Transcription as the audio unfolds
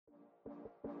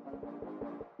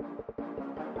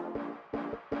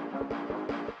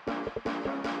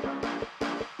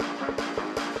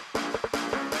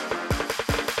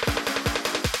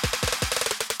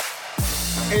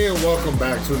And welcome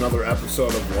back to another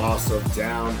episode of Loss of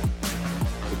Down.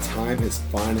 The time has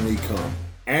finally come.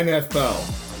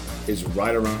 NFL is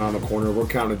right around the corner. We're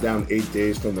counting down 8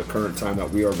 days from the current time that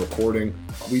we are recording.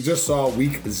 We just saw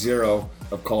week 0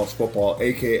 of college football,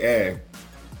 aka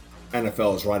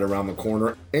NFL is right around the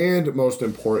corner. And most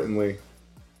importantly,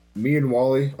 me and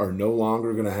Wally are no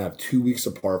longer going to have 2 weeks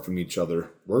apart from each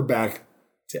other. We're back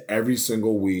to every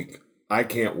single week. I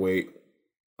can't wait.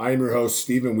 I am your host,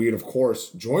 Stephen Weed, of course.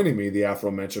 Joining me, the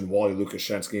aforementioned Wally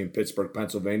Lukashensky in Pittsburgh,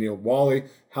 Pennsylvania. Wally,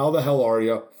 how the hell are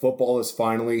you? Football is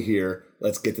finally here.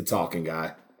 Let's get to talking,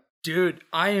 guy. Dude,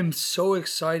 I am so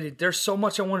excited. There's so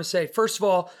much I want to say. First of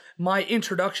all, my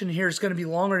introduction here is going to be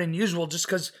longer than usual just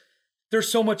because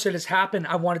there's so much that has happened.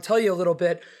 I want to tell you a little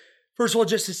bit. First of all,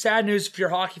 just the sad news for your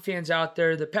hockey fans out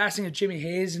there. The passing of Jimmy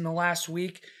Hayes in the last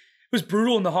week. It was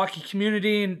brutal in the hockey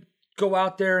community, and go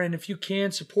out there and if you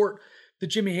can, support the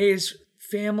Jimmy Hayes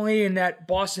family in that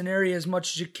Boston area as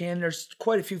much as you can. There's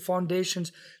quite a few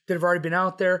foundations that have already been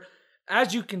out there.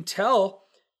 As you can tell,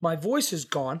 my voice is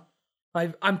gone.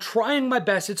 I'm trying my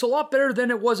best. It's a lot better than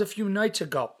it was a few nights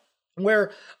ago,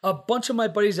 where a bunch of my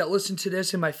buddies that listen to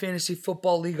this in my fantasy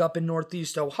football league up in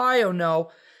Northeast Ohio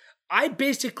know I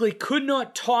basically could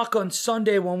not talk on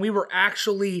Sunday when we were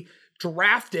actually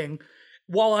drafting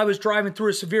while I was driving through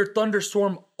a severe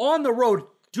thunderstorm on the road.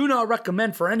 Do not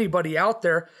recommend for anybody out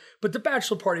there, but the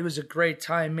bachelor party was a great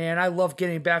time, man. I love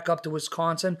getting back up to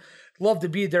Wisconsin. Love to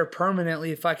be there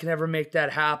permanently if I can ever make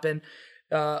that happen.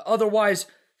 Otherwise,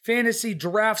 fantasy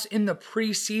drafts in the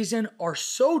preseason are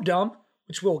so dumb,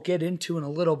 which we'll get into in a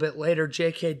little bit later.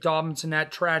 J.K. Dobbins and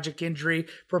that tragic injury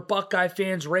for Buckeye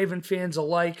fans, Raven fans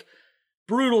alike.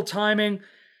 Brutal timing.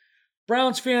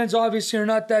 Browns fans obviously are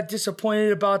not that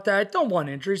disappointed about that. Don't want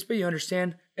injuries, but you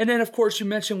understand. And then, of course, you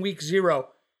mentioned week 0.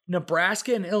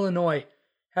 Nebraska and Illinois.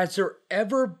 Has there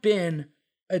ever been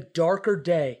a darker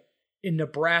day in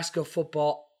Nebraska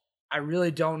football? I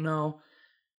really don't know.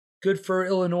 Good for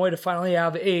Illinois to finally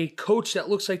have a coach that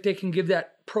looks like they can give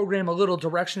that program a little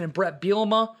direction in Brett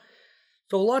Bielema.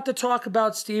 So a lot to talk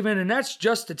about, Steven, and that's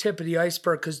just the tip of the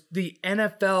iceberg because the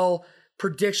NFL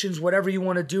predictions, whatever you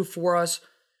want to do for us,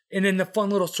 and then the fun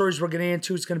little stories we're getting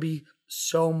into is going to be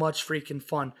so much freaking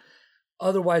fun.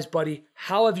 Otherwise, buddy,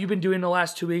 how have you been doing the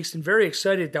last 2 weeks? And very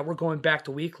excited that we're going back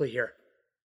to weekly here.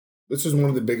 This is one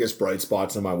of the biggest bright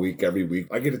spots in my week every week.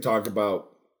 I get to talk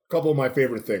about a couple of my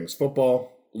favorite things.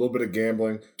 Football, a little bit of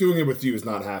gambling. Doing it with you is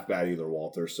not half bad either,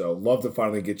 Walter. So love to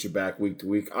finally get you back week to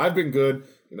week. I've been good.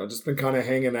 Just been kind of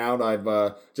hanging out.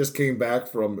 I've just came back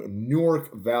from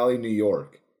Newark Valley, New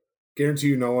York. Guarantee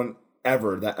you no one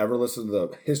ever listened to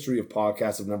the history of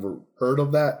podcasts have never heard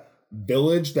of that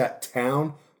village, that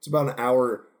town. It's about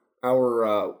an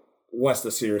hour west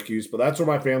of Syracuse, but that's where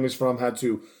my family's from. Had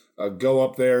to go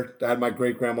up there. I had my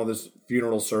great-grandmother's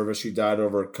funeral service. She died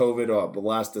over COVID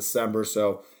last December,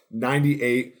 so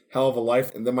 98, hell of a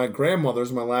life. And then my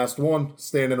grandmother's, my last one,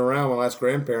 standing around, my last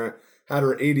grandparent, had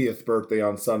her 80th birthday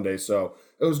on Sunday, so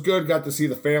it was good. Got to see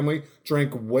the family.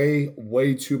 Drank way,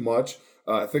 way too much.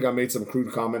 I think I made some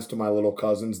crude comments to my little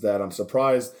cousins that I'm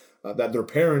surprised that their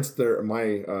parents,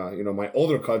 my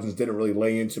older cousins didn't really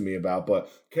lay into me about. But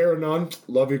Kara Nunn,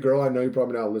 love you, girl. I know you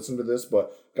probably not listen to this,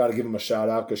 but got to give them a shout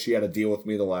out because she had to deal with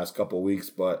me the last couple of weeks.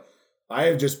 But I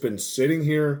have just been sitting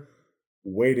here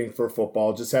waiting for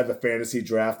football. Just had the fantasy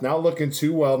draft. Not looking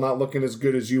too well, not looking as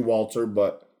good as you, Walter.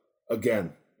 But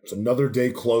again, it's another day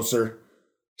closer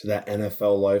to that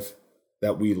NFL life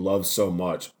that we love so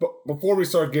much. But before we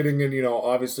start getting in,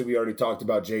 obviously we already talked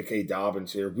about J.K.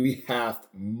 Dobbins here. We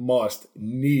must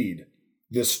need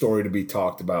this story to be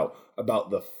talked about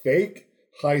the fake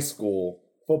high school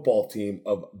football team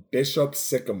of Bishop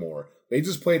Sycamore. They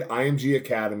just played IMG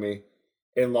Academy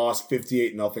and lost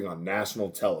 58-0 on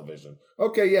national television.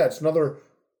 Okay, yeah, it's another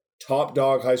top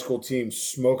dog high school team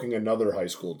smoking another high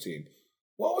school team.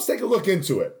 Well, let's take a look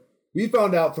into it. We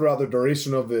found out throughout the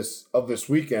duration of this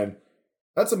weekend,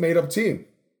 that's a made-up team.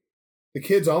 The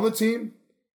kids on the team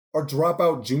are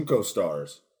dropout JUCO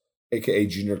stars, a.k.a.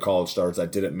 junior college stars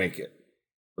that didn't make it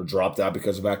or dropped out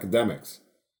because of academics.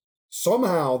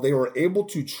 Somehow, they were able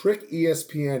to trick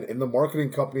ESPN and the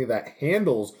marketing company that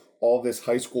handles all this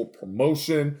high school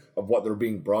promotion of what they're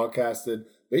being broadcasted.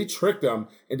 They tricked them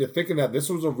into thinking that this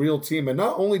was a real team. And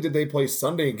not only did they play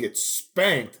Sunday and get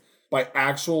spanked by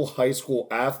actual high school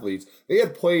athletes, they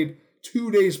had played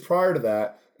 2 days prior to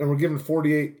that and were given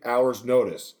 48 hours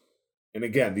notice. And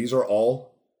again, these are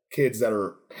all kids that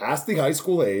are past the high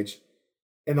school age.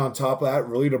 And on top of that,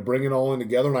 really to bring it all in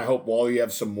together, and I hope, Wally, you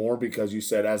have some more because you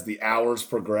said as the hours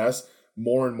progress,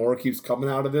 more and more keeps coming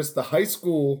out of this. The high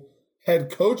school head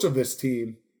coach of this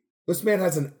team This man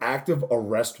has an active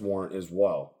arrest warrant as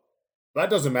well. That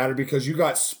doesn't matter because you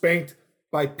got spanked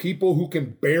by people who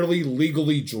can barely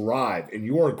legally drive, and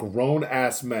you are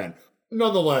grown-ass men.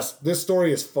 Nonetheless, this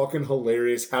story is fucking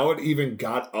hilarious. How it even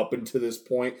got up into this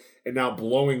point and now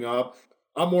blowing up.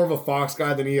 I'm more of a Fox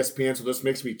guy than ESPN, so this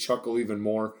makes me chuckle even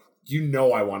more. You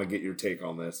know I want to get your take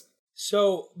on this.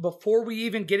 So before we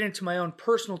even get into my own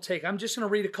personal take, I'm just going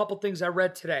to read a couple things I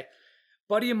read today.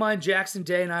 Buddy of mine, Jackson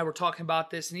Day, and I were talking about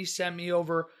this, and he sent me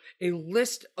over a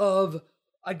list of,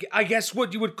 I guess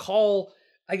what you would call,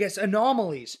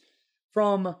 anomalies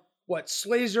from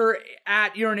Slazer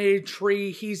at Urinated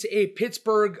Tree. He's a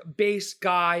Pittsburgh-based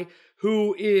guy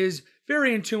who is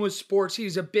very in tune with sports.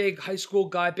 He's a big high school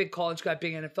guy, big college guy,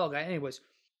 big NFL guy. Anyways,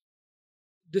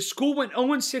 the school went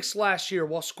 0-6 last year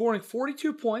while scoring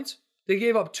 42 points. They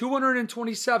gave up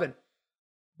 227.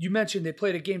 You mentioned they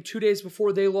played a game 2 days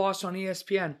before they lost on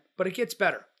ESPN, but it gets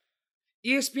better.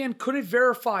 ESPN couldn't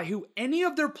verify who any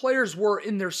of their players were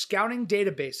in their scouting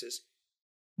databases.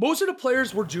 Most of the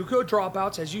players were JUCO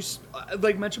dropouts, as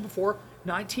you mentioned before,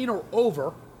 19 or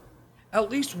over. At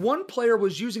least one player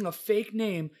was using a fake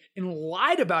name and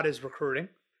lied about his recruiting.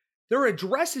 Their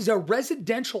address is a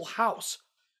residential house.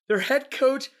 Their head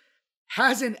coach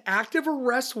has an active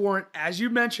arrest warrant, as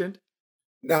you mentioned.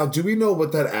 Now, do we know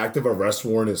what that active arrest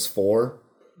warrant is for?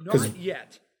 Not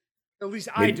yet. At least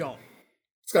I don't.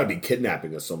 It's got to be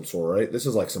kidnapping of some sort, right? This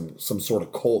is like some sort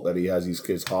of cult that he has these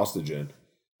kids hostage in.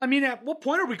 I mean, at what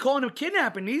point are we calling him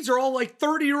kidnapping? These are all like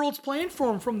 30-year-olds playing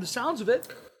for him from the sounds of it.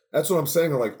 That's what I'm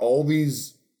saying. Like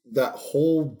that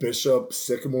whole Bishop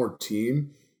Sycamore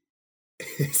team,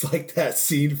 it's like that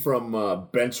scene from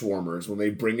Benchwarmers when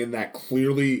they bring in that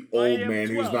clearly old man 12.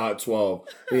 Who's not 12.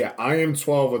 Yeah, I am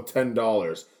 12 with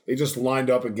 $10. They just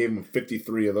lined up and gave him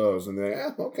 53 of those. And they're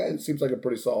like, okay, it seems like a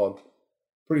pretty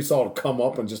solid come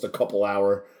up in just a couple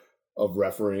hour of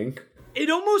refereeing.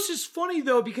 It almost is funny,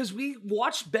 though, because we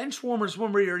watched Benchwarmers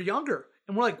when we were younger.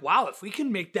 And we're like, wow, if we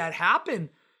can make that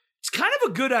happen, it's kind of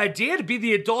a good idea to be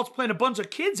the adults playing a bunch of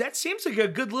kids. That seems like a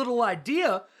good little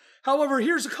idea. However,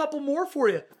 here's a couple more for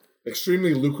you.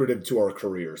 Extremely lucrative to our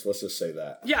careers. Let's just say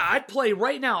that. Yeah, I'd play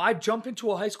right now. I'd jump into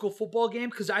a high school football game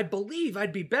because I believe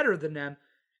I'd be better than them.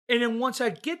 And then once I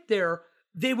get there,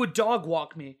 they would dog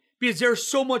walk me because they're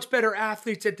so much better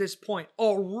athletes at this point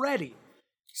already.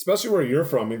 Especially where you're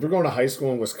from. If you're going to high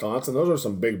school in Wisconsin, those are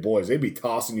some big boys. They'd be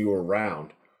tossing you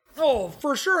around. Oh,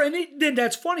 for sure. And then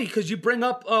that's funny because you bring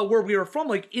up where we were from,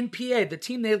 like in PA, the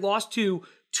team they lost to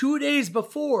 2 days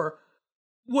before.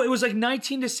 Well, it was like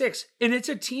 19-6. And it's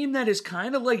a team that is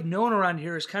kind of like known around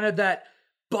here as kind of that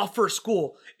buffer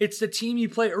school. It's the team you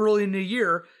play early in the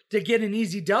year to get an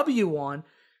easy W on.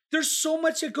 There's so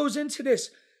much that goes into this.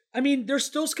 I mean, they're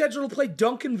still scheduled to play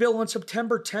Duncanville on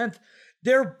September 10th.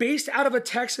 They're based out of a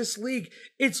Texas league.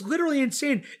 It's literally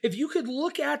insane. If you could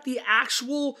look at the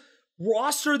actual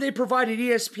roster they provided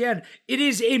ESPN, it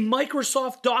is a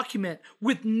Microsoft document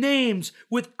with names,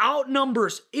 without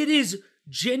numbers. It is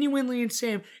genuinely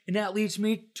insane. And that leads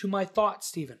me to my thought,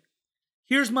 Stephen.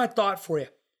 Here's my thought for you.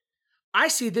 I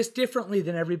see this differently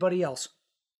than everybody else.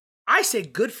 I say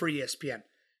good for ESPN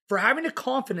for having the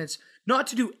confidence not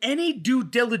to do any due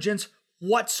diligence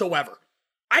whatsoever.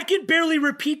 I can barely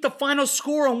repeat the final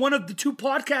score on one of the 2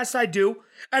 podcasts I do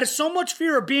out of so much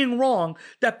fear of being wrong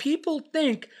that people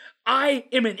think I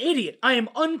am an idiot. I am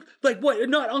not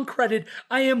uncredited.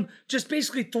 I am just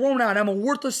basically thrown out. I'm a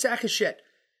worthless sack of shit.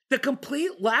 The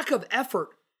complete lack of effort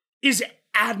is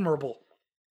admirable.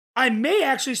 I may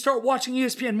actually start watching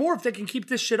ESPN more if they can keep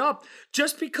this shit up,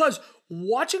 just because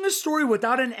watching a story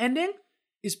without an ending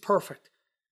is perfect.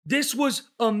 This was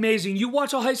amazing. You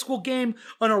watch a high school game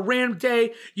on a random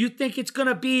day, you think it's going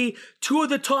to be 2 of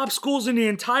the top schools in the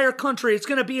entire country. It's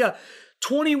going to be a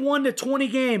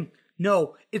 21-20 game.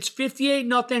 No, it's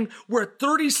 58-0 where a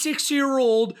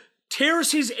 36-year-old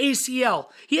tears his ACL.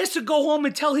 He has to go home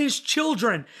and tell his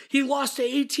children he lost to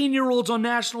 18-year-olds on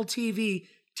national TV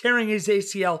tearing his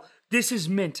ACL. This is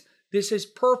mint. This is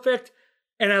perfect,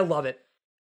 and I love it.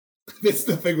 That's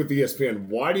the thing with ESPN.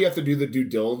 Why do you have to do the due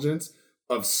diligence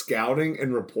of scouting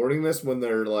and reporting this when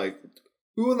they're like,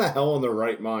 who in the hell in their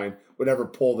right mind would ever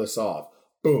pull this off?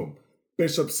 Boom.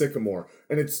 Bishop Sycamore.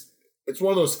 And it's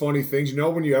one of those funny things, you know,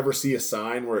 when you ever see a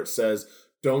sign where it says,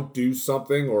 don't do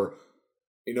something, or,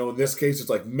 you know, in this case, it's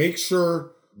like, make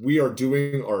sure we are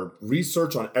doing our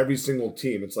research on every single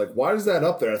team. It's like, why is that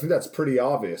up there? I think that's pretty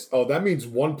obvious. Oh, that means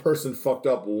one person fucked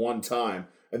up one time,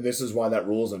 and this is why that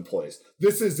rule's in place.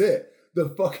 This is it. The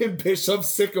fucking Bishop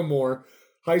Sycamore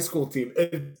high school team.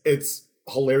 It's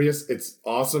hilarious. It's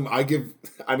awesome. I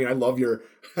love your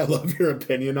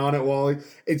opinion on it, Wally.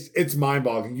 It's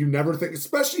mind-boggling. You never think,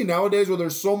 especially nowadays where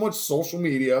there's so much social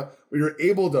media, where you're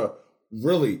able to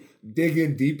really dig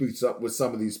in deeply with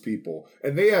some of these people.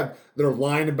 And they're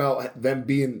lying about them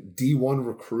being D1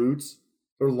 recruits.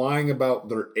 They're lying about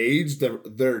their age,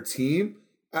 their team.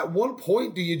 At one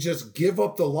point, do you just give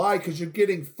up the lie because you're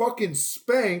getting fucking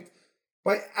spanked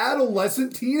by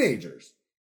adolescent teenagers?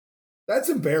 That's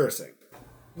embarrassing.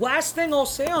 Last thing I'll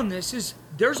say on this is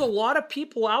there's a lot of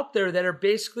people out there that are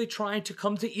basically trying to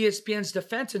come to ESPN's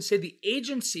defense and say the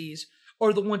agencies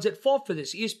are the ones at fault for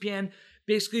this. ESPN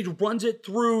basically runs it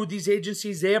through these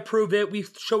agencies. They approve it. We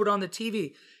show it on the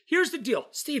TV. Here's the deal,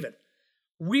 Steven.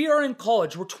 We are in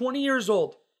college. We're 20 years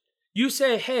old. You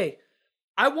say, hey,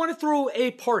 I want to throw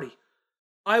a party.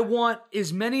 I want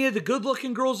as many of the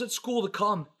good-looking girls at school to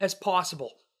come as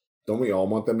possible. Don't we all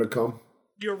want them to come?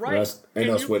 You're right. And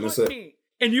us witness it.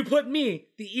 And you put me,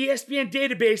 the ESPN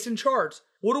database, in charge.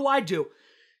 What do?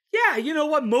 Yeah, you know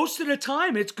what? Most of the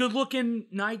time, it's good-looking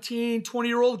 19,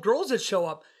 20-year-old girls that show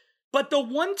up. But the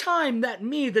one time that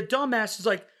me, the dumbass, is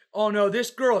like, oh no, this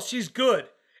girl, she's good.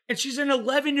 And she's an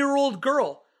 11-year-old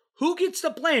girl. Who gets the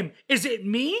blame? Is it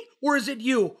me or is it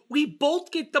you? We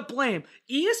both get the blame.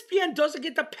 ESPN doesn't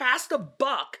get to pass the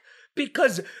buck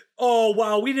because, oh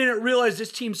wow, we didn't realize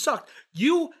this team sucked.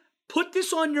 You put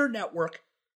this on your network.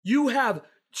 You have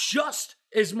just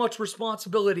as much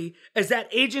responsibility as that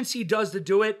agency does to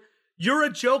do it. You're a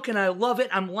joke and I love it.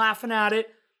 I'm laughing at it.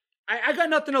 I got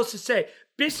nothing else to say.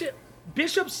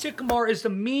 Bishop Sycamore is the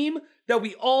meme that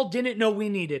we all didn't know we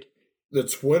needed. The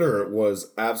Twitter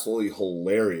was absolutely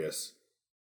hilarious.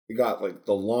 You got like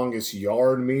the longest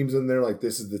yard memes in there, like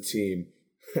this is the team.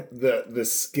 the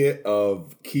skit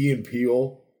of Key and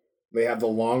Peele. They have the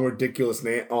long, ridiculous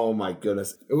name. Oh my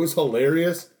goodness. It was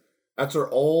hilarious. After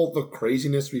all the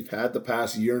craziness we've had the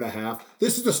past year and a half,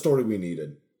 this is the story we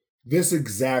needed. This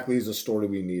exactly is the story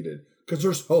we needed. Because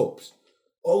there's hopes.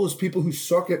 All those people who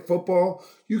suck at football,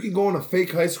 you can go on a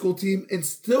fake high school team and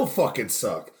still fucking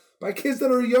suck. By kids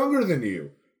that are younger than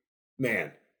you.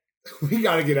 Man, we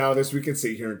got to get out of this. We can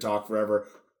sit here and talk forever.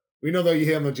 We know that you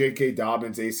hit on the J.K.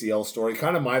 Dobbins ACL story.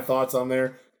 Kind of my thoughts on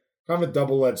there. Kind of a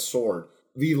double-edged sword.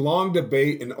 The long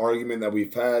debate and argument that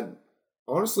we've had,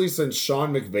 honestly, since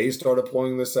Sean McVay started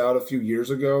pulling this out a few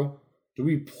years ago, do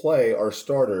we play our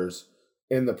starters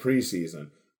in the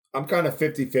preseason? I'm kind of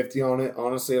 50-50 on it.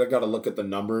 Honestly, I got to look at the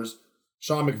numbers.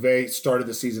 Sean McVay started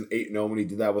the season 8-0 when he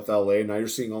did that with LA. Now you're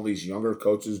seeing all these younger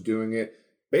coaches doing it.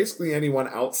 Basically anyone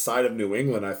outside of New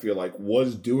England, I feel like,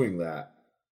 was doing that.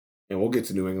 And we'll get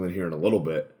to New England here in a little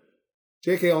bit.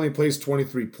 JK only plays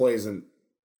 23 plays and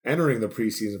entering the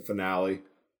preseason finale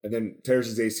and then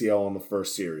tears his ACL on the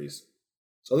first series.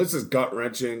 So this is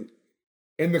gut-wrenching.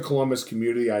 In the Columbus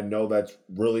community, I know that's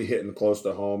really hitting close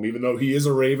to home. Even though he is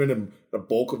a Raven and the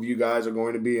bulk of you guys are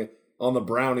going to be on the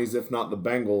Brownies, if not the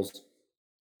Bengals.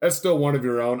 That's still one of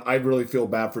your own. I really feel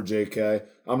bad for JK.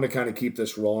 I'm going to kind of keep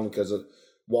this rolling because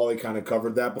Wally kind of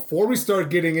covered that. Before we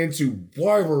start getting into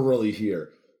why we're really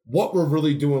here, what we're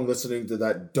really doing listening to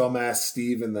that dumbass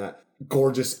Steve and that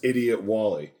gorgeous idiot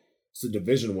Wally, it's the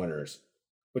division winners.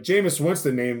 But Jameis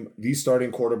Winston named the starting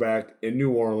quarterback in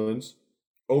New Orleans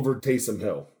over Taysom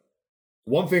Hill.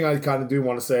 One thing I kind of do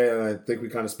want to say, and I think we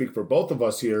kind of speak for both of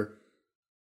us here,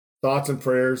 thoughts and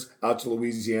prayers out to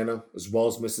Louisiana as well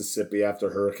as Mississippi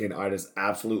after Hurricane Ida is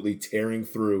absolutely tearing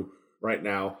through right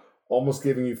now, almost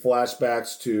giving you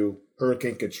flashbacks to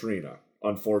Hurricane Katrina,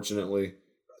 unfortunately.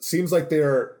 Seems like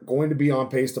they're going to be on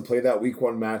pace to play that Week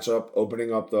 1 matchup,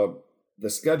 opening up the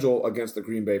schedule against the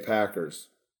Green Bay Packers.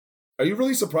 Are you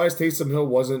really surprised Taysom Hill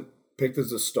wasn't picked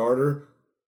as a starter?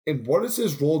 And what is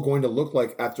his role going to look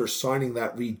like after signing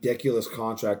that ridiculous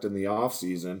contract in the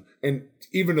offseason? And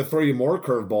even to throw you more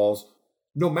curveballs,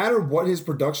 no matter what his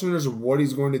production is or what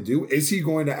he's going to do, is he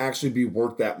going to actually be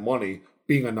worth that money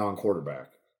being a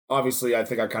non-quarterback? Obviously, I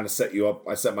think I kind of set you up.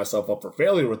 I set myself up for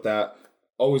failure with that.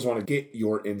 Always want to get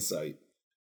your insight.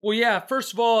 Well, yeah,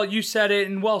 first of all, you said it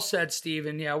and well said,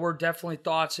 Steven. Yeah, we're definitely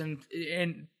thoughts and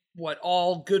what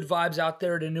all good vibes out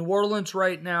there to New Orleans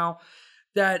right now.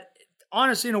 That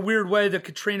honestly, in a weird way, the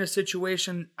Katrina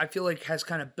situation, I feel like has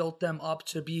kind of built them up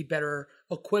to be better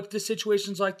equipped to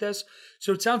situations like this.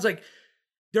 So it sounds like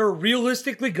they're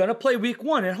realistically going to play Week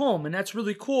 1 at home, and that's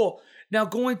really cool. Now,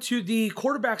 going to the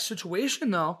quarterback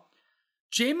situation, though,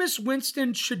 Jameis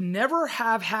Winston should never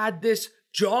have had this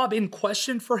job in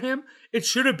question for him. It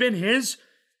should have been his.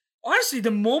 Honestly,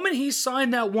 the moment he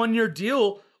signed that 1-year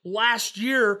deal last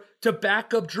year to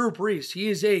back up Drew Brees, he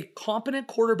is a competent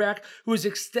quarterback who has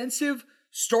extensive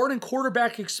starting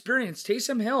quarterback experience.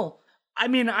 Taysom Hill, I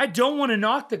mean, I don't want to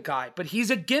knock the guy, but he's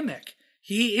a gimmick.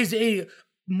 He is a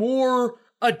more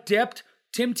adept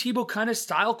Tim Tebow kind of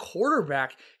style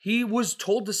quarterback. He was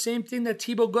told the same thing that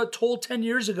Tebow got told 10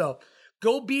 years ago.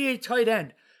 Go be a tight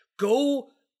end.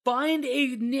 Go find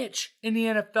a niche in the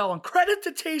NFL. And credit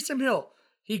to Taysom Hill.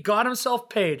 He got himself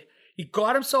paid. He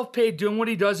got himself paid doing what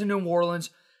he does in New Orleans.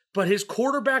 But his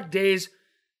quarterback days,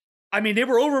 I mean, they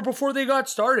were over before they got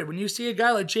started. When you see a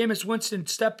guy like Jameis Winston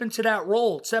step into that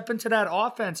role, step into that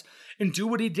offense, and do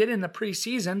what he did in the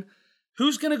preseason,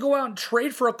 who's going to go out and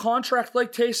trade for a contract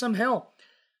like Taysom Hill?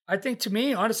 I think, to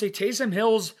me, honestly, Taysom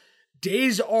Hill's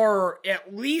days are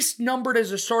at least numbered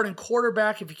as a starting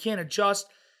quarterback if he can't adjust.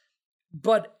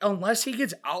 But unless he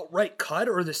gets outright cut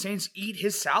or the Saints eat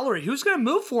his salary, who's going to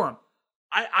move for him?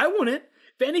 I wouldn't.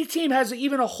 If any team has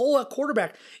even a hole at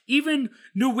quarterback, even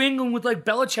New England with like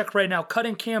Belichick right now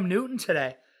cutting Cam Newton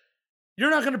today, you're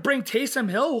not going to bring Taysom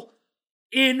Hill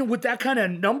in with that kind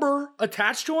of number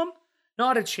attached to him?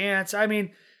 Not a chance. I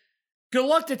mean, good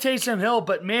luck to Taysom Hill,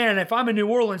 but man, if I'm a New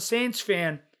Orleans Saints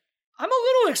fan, I'm a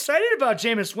little excited about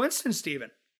Jameis Winston,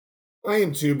 Steven. I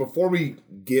am too. Before we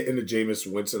get into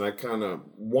Jameis Winston, I kind of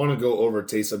want to go over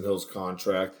Taysom Hill's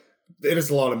contract. It is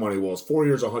a lot of money, Will. It's 4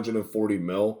 years, $140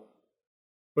 million.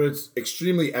 But it's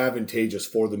extremely advantageous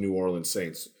for the New Orleans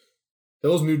Saints.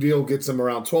 Hill's new deal gets him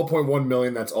around $12.1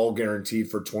 million. That's all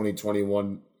guaranteed for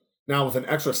 2021. Now with an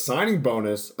extra signing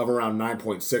bonus of around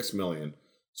 $9.6 million.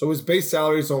 So his base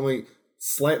salary is only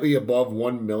slightly above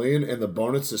 $1 million, and the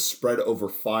bonus is spread over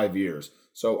 5 years.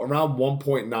 So around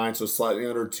 1.9, so slightly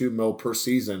under $2 million per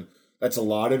season. That's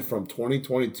allotted from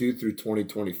 2022 through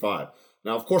 2025.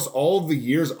 Now, of course, all of the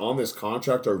years on this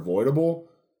contract are voidable,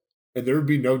 and there would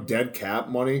be no dead cap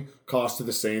money cost to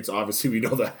the Saints. Obviously, we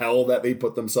know the hell that they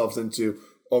put themselves into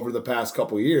over the past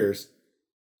couple years.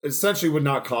 It essentially would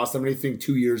not cost them anything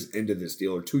 2 years into this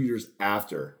deal or 2 years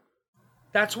after.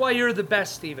 That's why you're the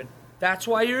best, Steven. That's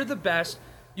why you're the best.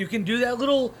 You can do that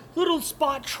little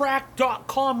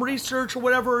spottrack.com research or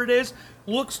whatever it is.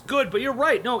 Looks good, but you're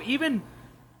right. No, even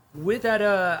with that,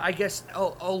 I guess,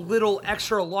 a little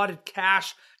extra allotted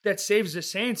cash that saves the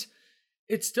Saints,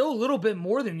 it's still a little bit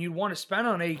more than you'd want to spend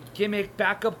on a gimmick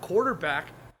backup quarterback.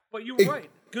 But you're right.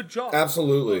 Good job.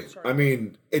 Absolutely. I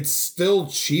mean, it's still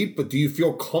cheap, but do you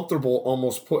feel comfortable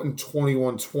almost putting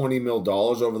 $20 million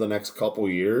over the next couple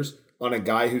years on a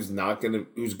guy who's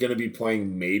gonna be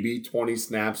playing maybe 20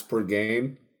 snaps per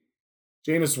game?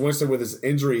 Jameis Winston, with his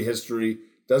injury history,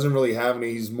 doesn't really have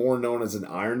any. He's more known as an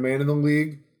Iron Man in the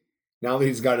league. Now that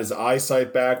he's got his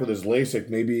eyesight back with his LASIK,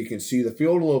 maybe he can see the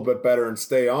field a little bit better and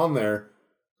stay on there.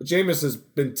 But Jameis has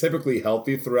been typically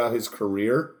healthy throughout his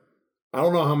career. I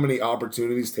don't know how many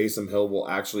opportunities Taysom Hill will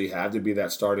actually have to be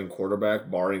that starting quarterback,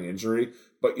 barring injury,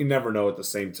 but you never know at the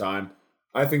same time.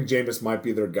 I think Jameis might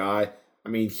be their guy. I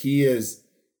mean, he was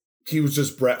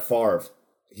just Brett Favre.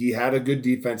 He had a good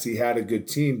defense, he had a good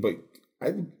team, but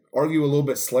I'd argue a little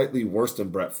bit slightly worse than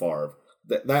Brett Favre.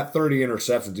 That 30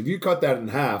 interceptions, if you cut that in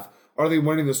half, are they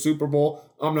winning the Super Bowl?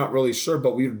 I'm not really sure,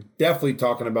 but we're definitely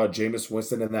talking about Jameis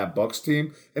Winston and that Bucs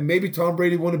team, and maybe Tom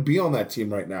Brady wouldn't be on that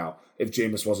team right now if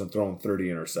Jameis wasn't throwing 30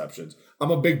 interceptions.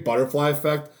 I'm a big butterfly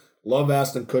effect. Love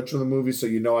Ashton Kutcher in the movie, so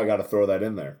you know I got to throw that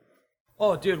in there.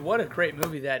 Oh, dude, what a great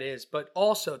movie that is. But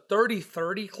also,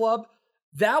 30-30 Club,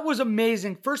 that was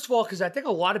amazing. First of all, because I think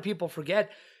a lot of people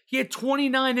forget, he had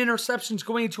 29 interceptions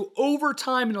going into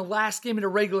overtime in the last game of the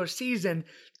regular season,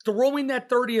 throwing that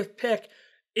 30th pick.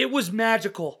 It was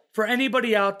magical. For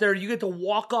anybody out there, you get the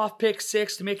walk-off pick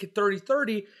 6 to make it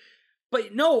 30-30.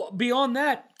 But no, beyond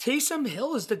that, Taysom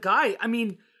Hill is the guy. I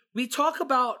mean, we talk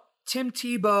about Tim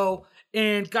Tebow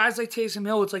and guys like Taysom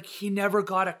Hill. It's like he never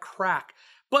got a crack.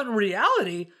 But in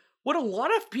reality, what a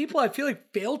lot of people I feel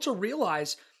like fail to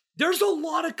realize, there's a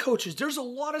lot of coaches, there's a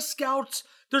lot of scouts,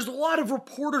 there's a lot of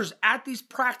reporters at these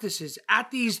practices,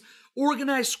 at these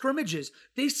organized scrimmages.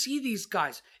 They see these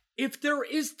guys. If there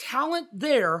is talent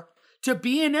there to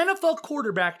be an NFL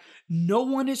quarterback, no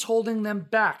one is holding them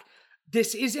back.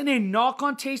 This isn't a knock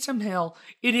on Taysom Hill.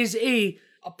 It is a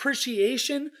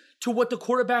appreciation to what the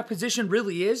quarterback position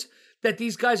really is, that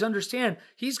these guys understand.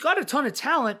 He's got a ton of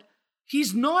talent.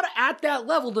 He's not at that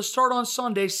level to start on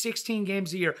Sunday 16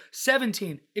 games a year.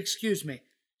 17, excuse me.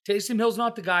 Taysom Hill's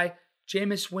not the guy.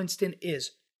 Jameis Winston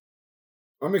is.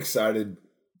 I'm excited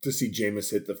to see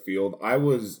Jameis hit the field. I'm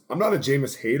not a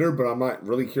Jameis hater, but I'm not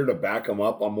really here to back him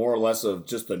up. I'm more or less of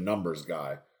just a numbers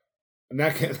guy. And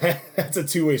that's a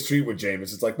two-way street with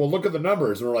Jameis. It's like, well, look at the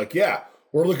numbers. And we're like, yeah,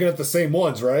 we're looking at the same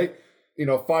ones, right?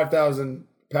 5,000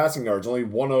 passing yards, only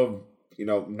one of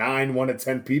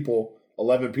 10 people,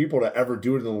 11 people to ever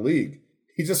do it in the league.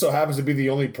 He just so happens to be the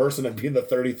only person to be in the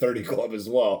 30-30 club as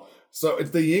well. So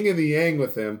it's the yin and the yang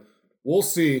with him. We'll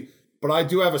see. But I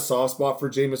do have a soft spot for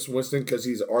Jameis Winston because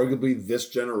he's arguably this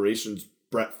generation's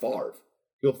Brett Favre.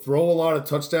 He'll throw a lot of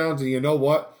touchdowns, and you know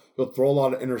what? He'll throw a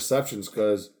lot of interceptions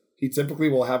because he typically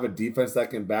will have a defense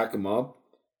that can back him up.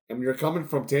 And when you're coming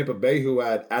from Tampa Bay, who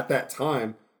had, at that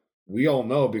time, we all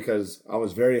know because I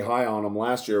was very high on him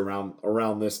last year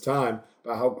around this time,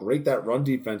 about how great that run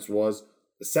defense was.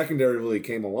 The secondary really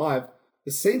came alive.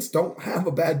 The Saints don't have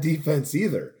a bad defense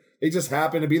either. They just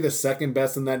happen to be the second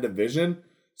best in that division.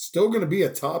 Still going to be a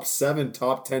top 7,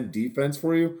 top 10 defense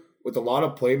for you with a lot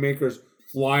of playmakers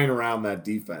flying around that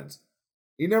defense.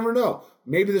 You never know.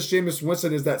 Maybe this Jameis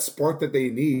Winston is that spark that they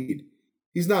need.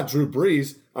 He's not Drew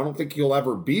Brees. I don't think he'll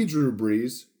ever be Drew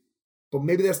Brees. But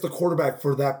maybe that's the quarterback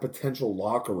for that potential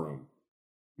locker room.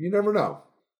 You never know.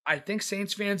 I think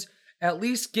Saints fans, at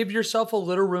least give yourself a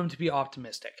little room to be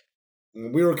optimistic.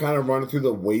 We were kind of running through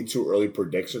the way too early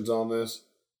predictions on this.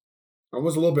 I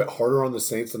was a little bit harder on the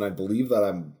Saints than I believe that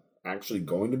I'm actually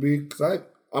going to be. Because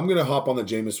I'm going to hop on the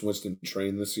Jameis Winston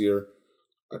train this year.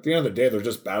 At the end of the day, they're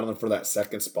just battling for that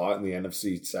second spot in the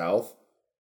NFC South.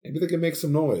 Maybe they can make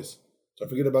some noise. Don't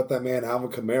forget about that man, Alvin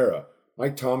Kamara.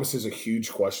 Mike Thomas is a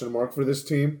huge question mark for this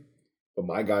team. But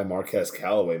my guy, Marquez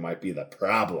Callaway, might be the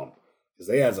problem. Because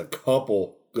they has a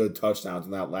couple good touchdowns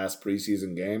in that last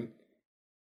preseason game.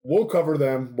 We'll cover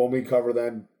them when we cover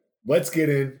them. Let's get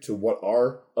into what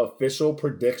our official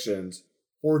predictions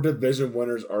for division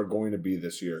winners are going to be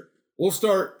this year. We'll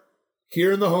start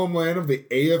here in the homeland of the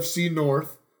AFC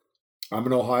North. I'm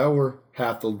in Ohio, where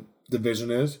half the division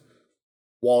is.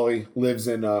 Wally lives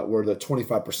in where the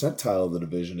 25 percentile of the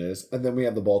division is. And then we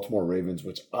have the Baltimore Ravens,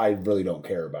 which I really don't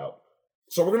care about.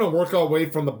 So we're going to work our way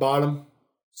from the bottom.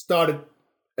 Started.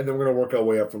 And then we're going to work our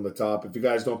way up from the top. If you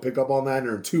guys don't pick up on that and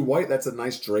are too white, that's a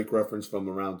nice Drake reference from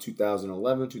around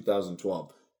 2011,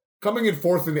 2012. Coming in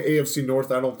fourth in the AFC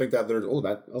North, I don't think that there's... Oh,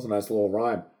 that was a nice little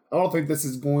rhyme. I don't think this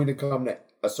is going to come to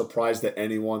a surprise to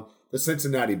anyone. The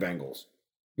Cincinnati Bengals.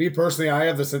 Me personally, I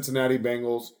have the Cincinnati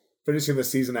Bengals finishing the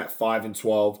season at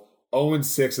 5-12,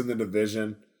 0-6 in the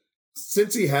division.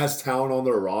 Since he has talent on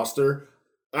their roster,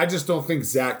 I just don't think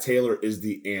Zach Taylor is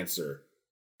the answer.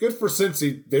 Good for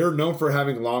Cincy. They're known for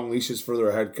having long leashes for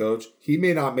their head coach. He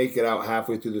may not make it out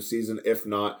halfway through the season. If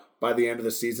not, by the end of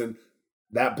the season,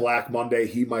 that Black Monday,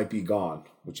 he might be gone.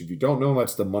 Which, if you don't know,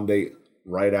 that's the Monday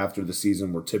right after the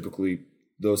season where typically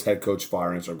those head coach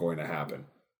firings are going to happen.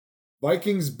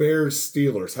 Vikings, Bears,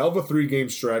 Steelers. Hell of a 3-game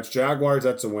stretch. Jaguars,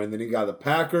 that's a win. Then you got the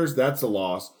Packers, that's a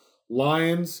loss.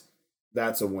 Lions,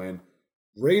 that's a win.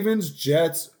 Ravens,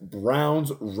 Jets,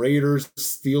 Browns, Raiders,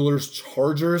 Steelers,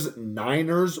 Chargers,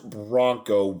 Niners,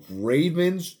 Bronco,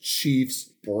 Ravens,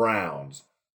 Chiefs, Browns.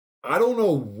 I don't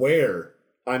know where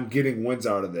I'm getting wins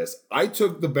out of this. I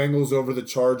took the Bengals over the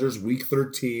Chargers week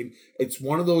 13. It's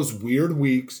one of those weird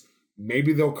weeks.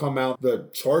 Maybe they'll come out. The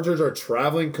Chargers are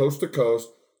traveling coast to coast.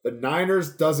 The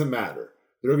Niners, doesn't matter.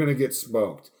 They're going to get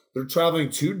smoked. They're traveling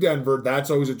to Denver.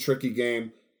 That's always a tricky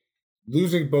game.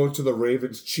 Losing both to the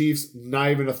Ravens. Chiefs,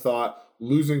 not even a thought.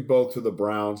 Losing both to the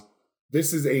Browns.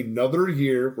 This is another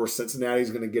year where Cincinnati is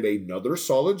going to get another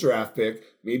solid draft pick.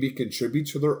 Maybe contribute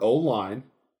to their O-line.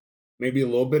 Maybe a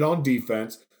little bit on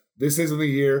defense. This isn't the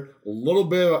year. A little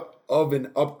bit of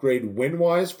an upgrade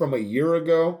win-wise from a year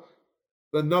ago.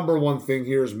 The number one thing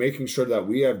here is making sure that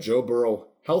we have Joe Burrow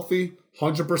healthy,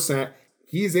 100%.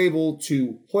 He's able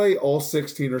to play all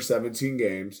 16 or 17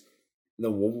 games. And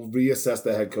then we'll reassess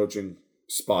the head coaching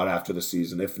spot after the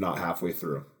season, if not halfway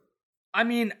through. I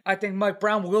mean, I think Mike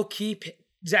Brown will keep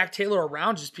Zach Taylor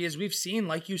around just because we've seen,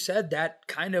 like you said, that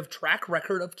kind of track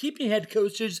record of keeping head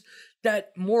coaches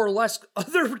that more or less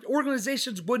other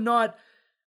organizations would not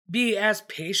be as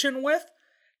patient with.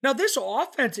 Now, this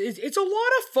offense, it's a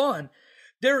lot of fun.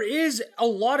 There is a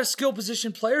lot of skill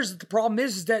position players. The problem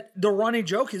is that the running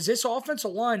joke is this offensive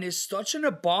line is such an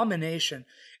abomination.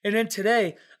 And then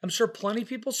today, I'm sure plenty of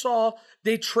people saw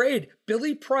they trade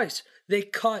Billy Price. They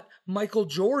cut Michael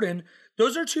Jordan.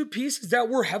 Those are two pieces that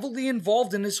were heavily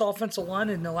involved in this offensive line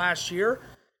in the last year.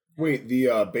 Wait,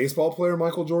 the baseball player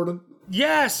Michael Jordan?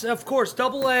 Yes, of course.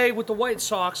 Double-A with the White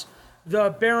Sox,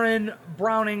 the Baron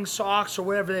Browning Sox or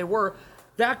whatever they were.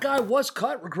 That guy was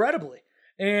cut, regrettably.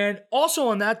 And also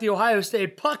on that, the Ohio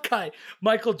State Buckeye,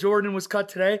 Michael Jordan was cut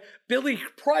today. Billy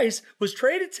Price was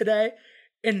traded today.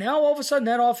 And now all of a sudden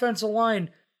that offensive line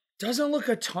doesn't look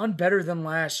a ton better than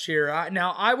last year.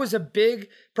 Now, I was a big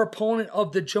proponent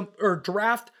of the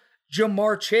draft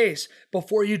Jamar Chase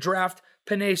before you draft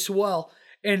Penei Sewell.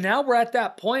 And now we're at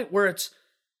that point where it's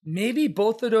maybe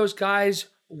both of those guys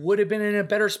would have been in a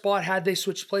better spot had they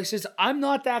switched places. I'm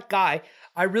not that guy.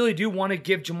 I really do want to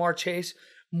give Ja'Marr Chase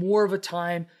more of a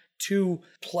time to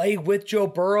play with Joe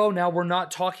Burrow. Now, we're not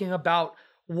talking about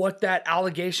what that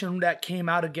allegation that came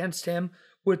out against him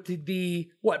with the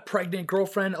pregnant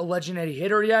girlfriend alleging that he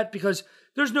hit her yet, because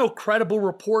there's no credible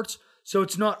reports, so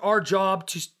it's not our job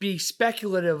to be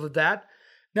speculative of that.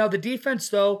 Now, the defense,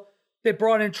 though, they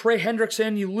brought in Trey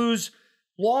Hendrickson. You lose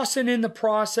Lawson in the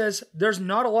process. There's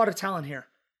not a lot of talent here.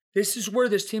 This is where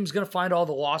this team's going to find all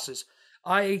the losses.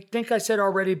 I think I said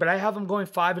already, but I have them going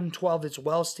 5-12 as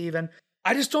well, Steven.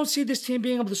 I just don't see this team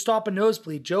being able to stop a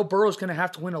nosebleed. Joe Burrow's going to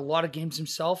have to win a lot of games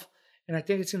himself, and I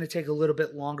think it's going to take a little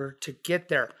bit longer to get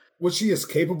there. What she is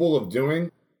capable of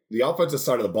doing, the offensive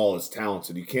side of the ball is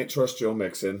talented. You can't trust Joe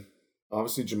Mixon.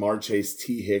 Obviously, Ja'Marr Chase,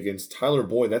 T. Higgins, Tyler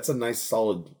Boyd, that's a nice,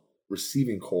 solid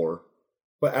receiving core.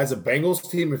 But as a Bengals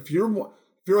team, if you're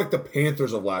like the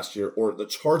Panthers of last year or the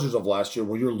Chargers of last year,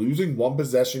 where you're losing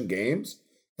one-possession games,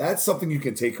 that's something you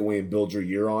can take away and build your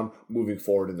year on moving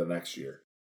forward into next year.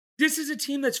 This is a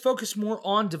team that's focused more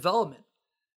on development.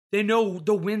 They know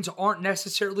the wins aren't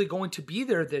necessarily going to be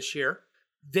there this year.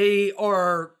 They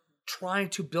are trying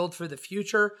to build for the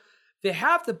future. They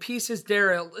have the pieces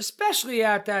there, especially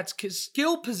at that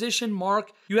skill position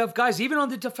mark. You have guys, even on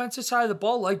the defensive side of the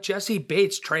ball, like Jesse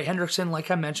Bates, Trey Hendrickson,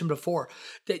 like I mentioned before,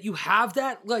 that you have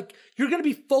that, like, you're going to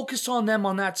be focused on them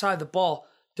on that side of the ball.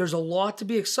 There's a lot to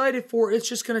be excited for. It's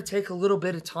just going to take a little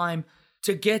bit of time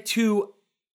to get to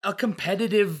a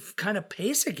competitive kind of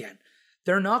pace again.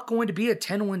 They're not going to be a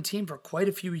 10-win team for quite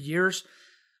a few years.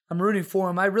 I'm rooting for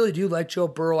them. I really do like Joe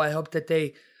Burrow. I hope that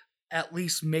they at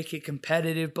least make it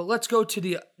competitive. But let's go to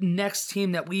the next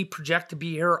team that we project to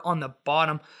be here on the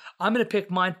bottom. I'm going to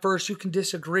pick mine first. You can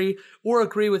disagree or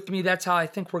agree with me. That's how I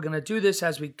think we're going to do this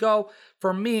as we go.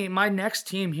 For me, my next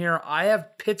team here, I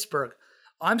have Pittsburgh.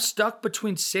 I'm stuck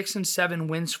between 6 and 7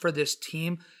 wins for this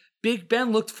team. Big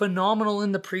Ben looked phenomenal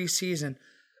in the preseason.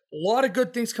 A lot of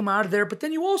good things come out of there. But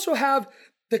then you also have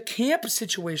the camp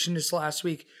situation this last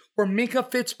week where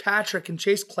Minkah Fitzpatrick and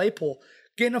Chase Claypool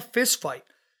get in a fist fight.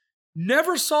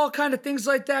 Never saw kind of things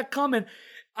like that coming.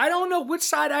 I don't know which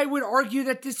side I would argue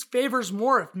that this favors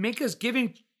more. If Minkah's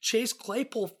giving Chase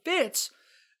Claypool fits,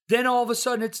 then all of a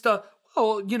sudden it's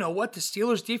well, you know what? The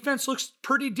Steelers defense looks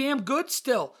pretty damn good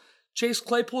still. Chase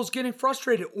Claypool is getting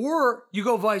frustrated. Or you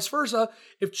go vice versa.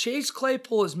 If Chase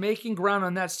Claypool is making ground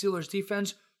on that Steelers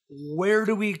defense, where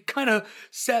do we kind of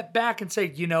set back and say,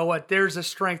 you know what? There's a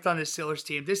strength on this Steelers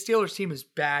team. This Steelers team is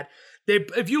bad.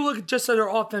 If you look at just at their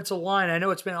offensive line, I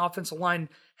know it's been offensive line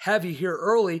heavy here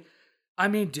early. I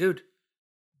mean, dude,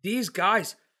 these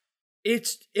guys,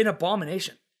 it's an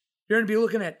abomination. You're going to be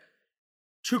looking at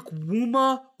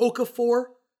Chukwuma Okafor,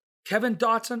 Kevin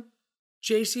Dotson,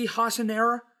 J.C.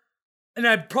 Hassanera, and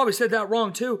I probably said that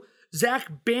wrong too,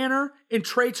 Zach Banner and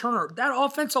Trey Turner. That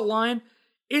offensive line,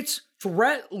 it's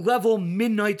threat level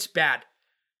midnight's bad.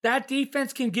 That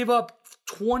defense can give up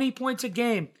 20 points a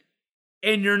game,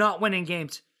 and you're not winning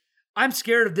games. I'm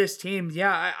scared of this team.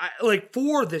 Yeah,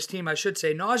 for this team, I should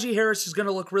say. Najee Harris is going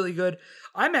to look really good.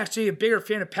 I'm actually a bigger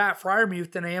fan of Pat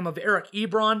Freiermuth than I am of Eric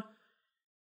Ebron,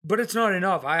 but it's not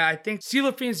enough. I think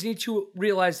Steelers fans need to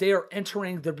realize they are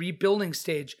entering the rebuilding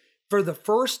stage for the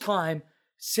first time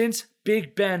since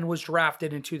Big Ben was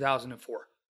drafted in 2004.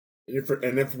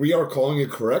 And if we are calling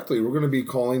it correctly, we're going to be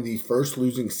calling the first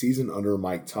losing season under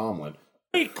Mike Tomlin.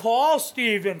 Great call,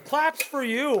 Steven. Claps for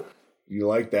you. You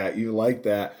like that. You like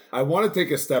that. I want to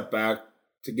take a step back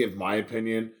to give my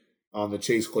opinion on the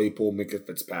Chase Claypool, Minkah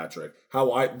Fitzpatrick.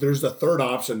 There's the third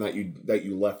option that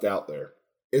you left out there.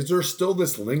 Is there still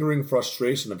this lingering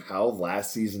frustration of how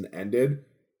last season ended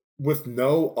with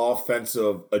no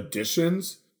offensive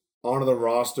additions onto the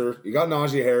roster? You got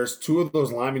Najee Harris. 2 of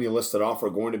those linemen you listed off are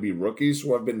going to be rookies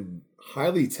who have been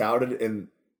highly touted in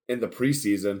the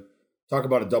preseason. Talk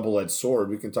about a double-edged sword.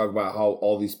 We can talk about how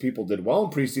all these people did well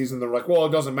in preseason. They're like, well,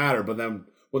 it doesn't matter. But then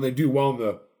when they do well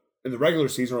in the regular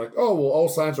season, we're like, oh, well, all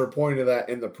signs are pointing to that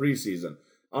in the preseason.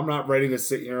 I'm not ready to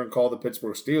sit here and call the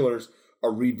Pittsburgh Steelers a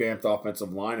revamped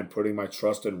offensive line and putting my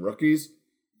trust in rookies.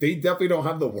 They definitely don't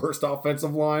have the worst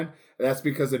offensive line. And that's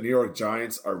because the New York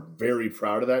Giants are very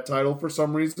proud of that title for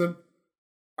some reason.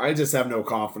 I just have no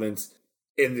confidence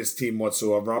in this team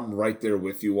whatsoever. I'm right there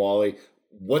with you, Wally.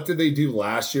 What did they do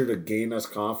last year to gain us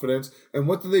confidence? And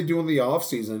what did they do in the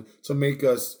offseason to make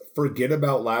us forget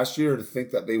about last year and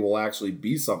think that they will actually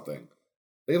be something?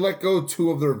 They let go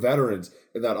 2 of their veterans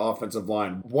in that offensive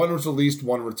line. One was released,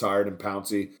 one retired in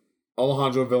Pouncey.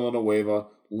 Alejandro Villanueva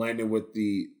landed with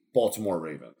the Baltimore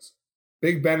Ravens.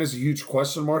 Big Ben is a huge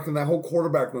question mark, and that whole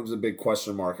quarterback room is a big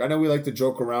question mark. I know we like to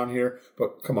joke around here,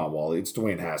 but come on, Wally. It's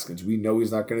Dwayne Haskins. We know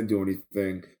he's not going to do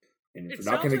anything. And if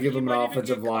you're not going to give him an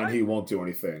offensive line, he won't do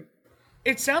anything.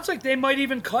 It sounds like they might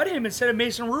even cut him instead of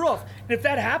Mason Rudolph. And if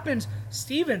that happens,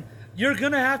 Steven, you're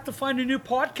going to have to find a new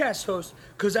podcast host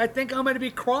because I think I'm going to be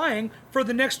crying for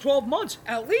the next 12 months,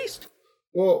 at least.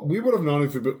 Well, we would have known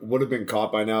if it would have been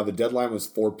caught by now. The deadline was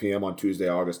 4 p.m. on Tuesday,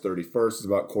 August 31st. It's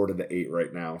about 7:45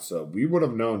 right now. So we would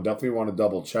have known. Definitely want to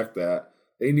double check that.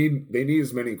 They need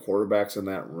as many quarterbacks in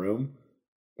that room.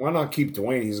 Why not keep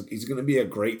Dwayne? He's going to be a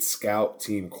great scout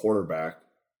team quarterback.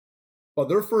 But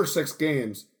their first 6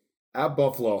 games at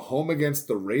Buffalo, home against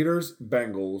the Raiders,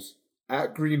 Bengals,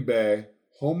 at Green Bay,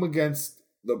 home against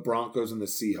the Broncos and the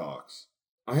Seahawks.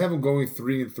 I have them going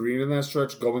 3-3 in that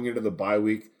stretch going into the bye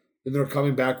week. Then they're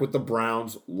coming back with the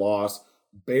Browns, loss.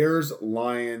 Bears,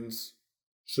 Lions,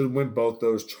 should win both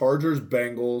those. Chargers,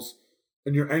 Bengals.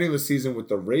 And you're ending the season with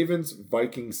the Ravens,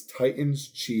 Vikings, Titans,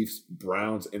 Chiefs,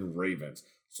 Browns, and Ravens.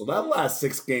 So that last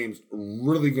 6 games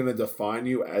really going to define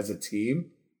you as a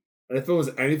team. And if it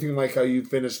was anything like how you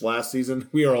finished last season,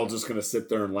 we are all just going to sit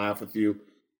there and laugh with you.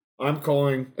 I'm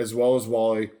calling, as well as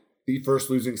Wally, the first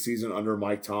losing season under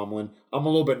Mike Tomlin. I'm a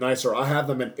little bit nicer. I have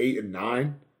them at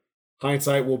 8-9.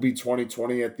 Hindsight will be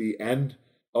 2020 at the end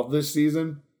of this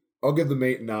season. I'll give them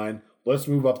 8-9. Let's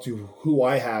move up to who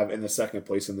I have in the second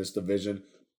place in this division.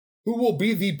 Who will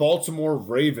be the Baltimore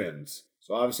Ravens?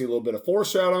 So obviously a little bit of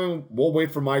foreshadowing. We'll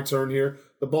wait for my turn here.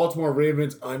 The Baltimore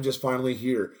Ravens, I'm just finally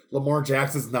here. Lamar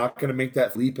Jackson's not going to make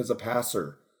that leap as a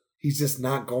passer. He's just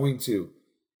not going to.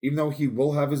 Even though he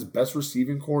will have his best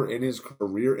receiving core in his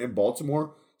career in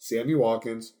Baltimore, Sammy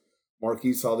Watkins,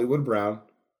 Marquise Hollywood-Brown,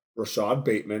 Rashad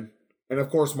Bateman, and of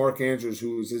course, Mark Andrews,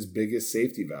 who is his biggest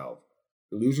safety valve.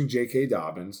 You're losing J.K.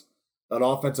 Dobbins. That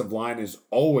offensive line is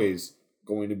always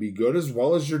going to be good, as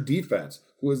well as your defense,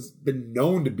 who has been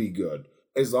known to be good.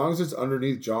 As long as it's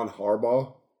underneath John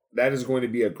Harbaugh, that is going to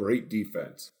be a great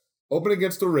defense. Open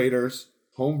against the Raiders,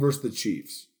 home versus the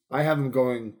Chiefs. I have them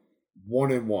going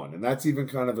 1-1, and that's even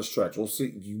kind of a stretch. We'll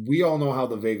see. We all know how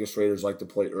the Vegas Raiders like to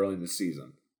play early in the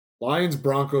season. Lions,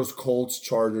 Broncos, Colts,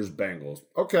 Chargers, Bengals.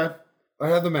 Okay. I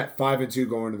have them at 5-2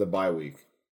 going into the bye week.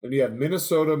 Then you have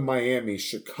Minnesota, Miami,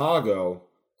 Chicago,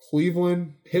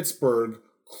 Cleveland, Pittsburgh,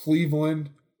 Cleveland,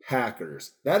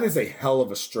 Packers. That is a hell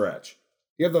of a stretch.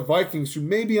 You have the Vikings, who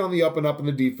may be on the up and up in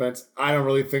the defense. I don't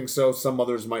really think so. Some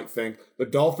others might think. The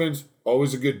Dolphins,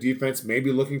 always a good defense.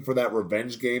 Maybe looking for that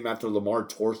revenge game after Lamar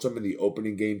torched them in the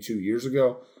opening game 2 years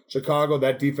ago. Chicago,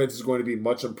 that defense is going to be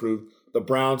much improved. The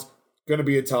Browns, going to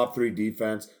be a top 3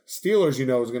 defense. Steelers,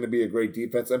 is going to be a great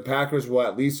defense. And Packers will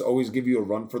at least always give you a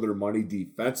run for their money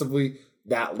defensively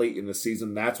that late in the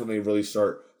season. That's when they really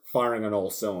start firing on all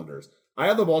cylinders. I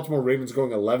have the Baltimore Ravens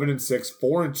going 11-6,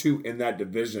 4-2 in that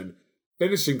division,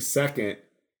 finishing second.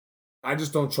 I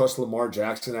just don't trust Lamar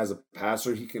Jackson as a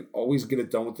passer. He can always get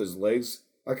it done with his legs.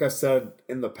 Like I said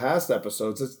in the past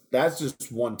episodes, that's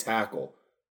just one tackle.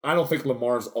 I don't think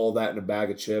Lamar's all that in a bag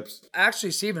of chips.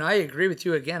 Actually, Steven, I agree with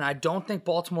you again. I don't think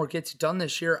Baltimore gets it done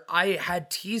this year. I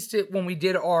had teased it when we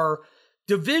did our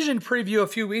division preview a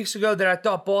few weeks ago that I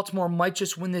thought Baltimore might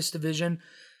just win this division.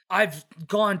 I've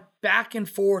gone back and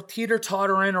forth,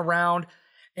 teeter-tottering around,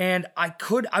 and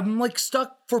I'm like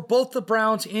stuck for both the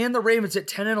Browns and the Ravens at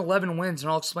 10 and 11 wins,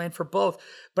 and I'll explain for both.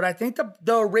 But I think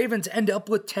the Ravens end up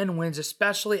with 10 wins,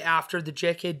 especially after the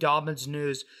J.K. Dobbins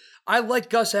news. I like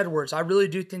Gus Edwards. I really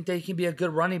do think they can be a good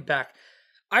running back.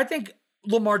 I think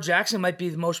Lamar Jackson might be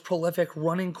the most prolific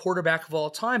running quarterback of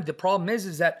all time. The problem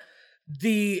is that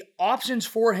the options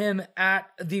for him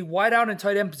at the wideout and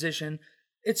tight end position,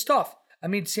 it's tough. I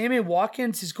mean, Sammy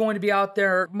Watkins is going to be out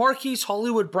there. Marquise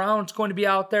Hollywood-Brown is going to be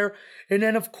out there. And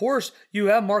then, of course, you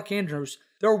have Mark Andrews.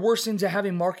 There are worse things than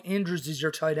having Mark Andrews as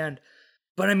your tight end.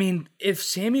 But, I mean, if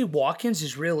Sammy Watkins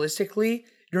is realistically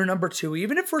your number 2,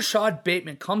 even if Rashad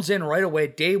Bateman comes in right away,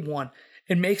 day 1,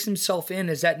 and makes himself in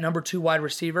as that number 2 wide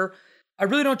receiver, I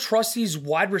really don't trust these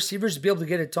wide receivers to be able to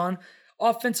get it done.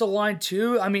 Offensive line,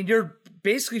 too. I mean, you're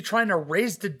basically trying to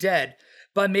raise the dead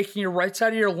by making your right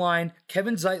side of your line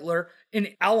Kevin Zeitler and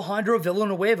Alejandro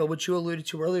Villanueva, which you alluded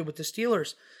to earlier with the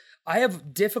Steelers. I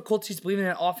have difficulties believing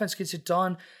that offense gets it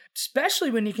done,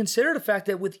 especially when you consider the fact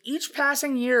that with each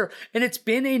passing year, and it's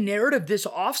been a narrative this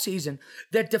offseason,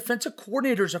 that defensive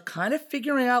coordinators are kind of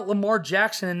figuring out Lamar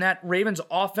Jackson and that Ravens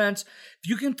offense. If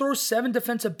you can throw 7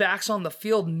 defensive backs on the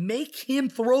field, make him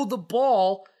throw the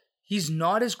ball, he's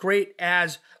not as great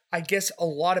as I guess a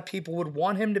lot of people would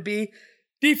want him to be.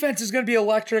 Defense is going to be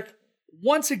electric.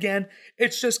 Once again,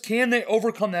 it's just, can they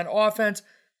overcome that offense?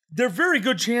 There's very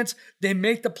good chance they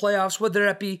make the playoffs, whether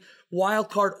that be wild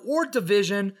card or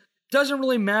division. Doesn't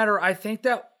really matter. I think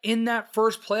that in that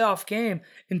first playoff game,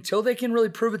 until they can really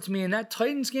prove it to me, in that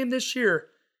Titans game this year,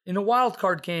 in a wild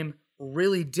card game,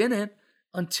 really didn't.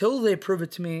 Until they prove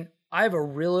it to me, I have a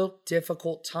real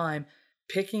difficult time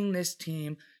picking this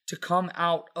team to come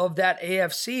out of that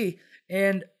AFC.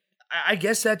 And I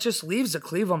guess that just leaves the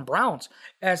Cleveland Browns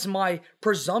as my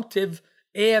presumptive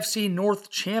AFC North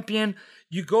champion.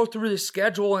 You go through the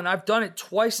schedule, and I've done it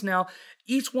twice now.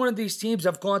 Each one of these teams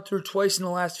I've gone through twice in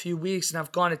the last few weeks, and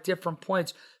I've gone at different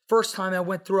points. First time I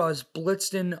went through, I was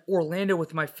blitzed in Orlando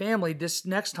with my family. This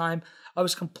next time, I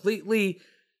was completely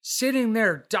sitting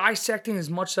there dissecting as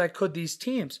much as I could these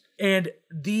teams. And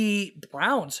the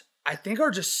Browns, I think,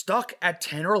 are just stuck at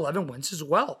 10 or 11 wins as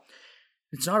well.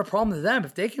 It's not a problem to them.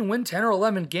 If they can win 10 or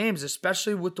 11 games,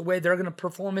 especially with the way they're going to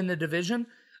perform in the division,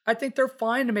 I think they're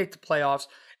fine to make the playoffs,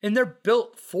 and they're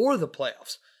built for the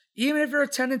playoffs. Even if you're a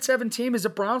 10-7 team as a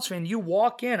Browns fan, you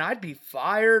walk in, I'd be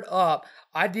fired up.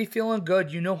 I'd be feeling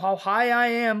good. You know how high I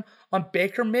am on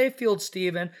Baker Mayfield,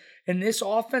 Steven, and this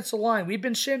offensive line. We've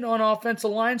been shitting on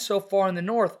offensive line so far in the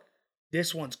North.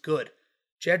 This one's good.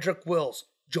 Jedrick Wills,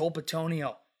 Joel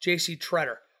Bitonio, J.C.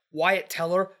 Treader, Wyatt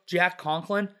Teller, Jack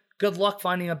Conklin. Good luck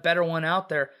finding a better one out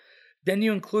there. Then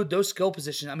you include those skill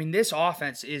positions. I mean, this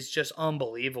offense is just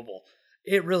unbelievable.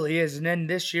 It really is. And then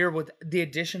this year with the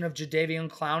addition of Jadeveon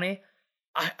Clowney,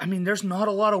 I mean, there's not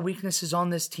a lot of weaknesses on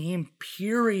this team,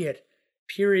 period.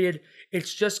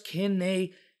 It's just, can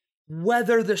they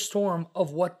weather the storm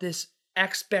of what this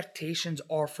expectations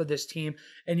are for this team?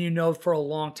 And you know, for a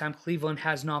long time, Cleveland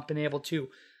has not been able to,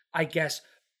 I guess,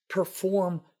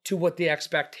 perform to what the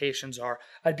expectations are.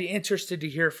 I'd be interested to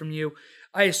hear from you.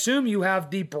 I assume you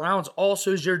have the Browns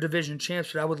also as your division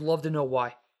champs, but I would love to know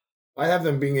why. I have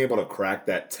them being able to crack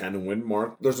that 10-win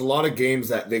mark. There's a lot of games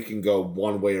that they can go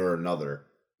one way or another.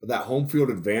 But that home field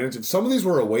advantage, if some of these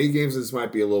were away games, this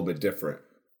might be a little bit different.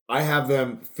 I have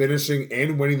them finishing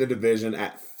and winning the division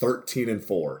at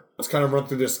 13-4. Let's kind of run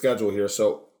through this schedule here.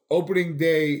 So, opening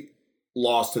day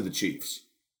loss to the Chiefs.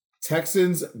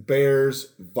 Texans,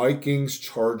 Bears, Vikings,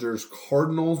 Chargers,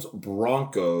 Cardinals,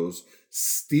 Broncos,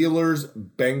 Steelers,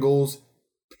 Bengals,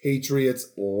 Patriots,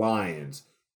 Lions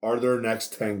are their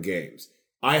next 10 games.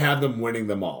 I have them winning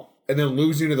them all. And then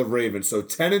losing to the Ravens. So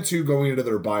 10-2 going into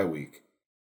their bye week.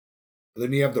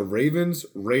 Then you have the Ravens,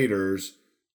 Raiders,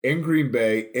 in Green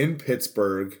Bay, in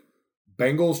Pittsburgh,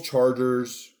 Bengals,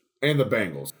 Chargers, and the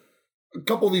Bengals. A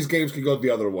couple of these games could go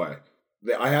the other way.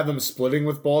 I have them splitting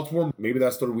with Baltimore. Maybe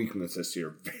that's their weakness this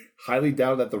year. Highly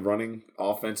doubt that the running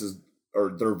offense is,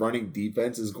 or their running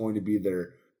defense is going to be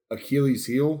their Achilles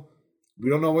heel. We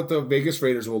don't know what the Vegas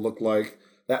Raiders will look like.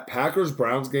 That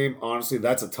Packers-Browns game, honestly,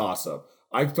 that's a toss-up.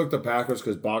 I took the Packers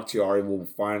because Bakhtiari will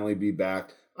finally be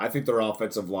back. I think their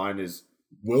offensive line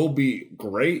will be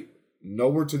great,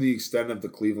 nowhere to the extent of the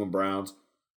Cleveland Browns.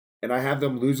 And I have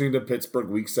them losing to Pittsburgh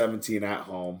week 17 at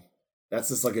home. That's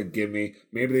just like a gimme.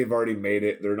 Maybe they've already made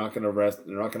it. They're not going to rest.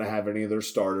 They're not going to have any of their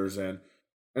starters in.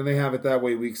 And they have it that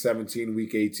way week 17,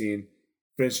 week 18.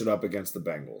 Finish it up against the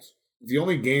Bengals. The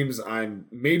only games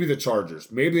maybe the Chargers.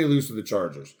 Maybe they lose to the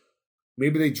Chargers.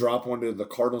 Maybe they drop one to the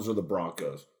Cardinals or the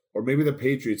Broncos. Or maybe the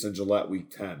Patriots in Gillette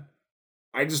week 10.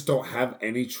 I just don't have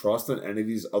any trust in any of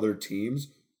these other teams.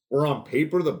 Or on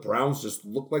paper, the Browns just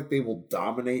look like they will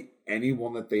dominate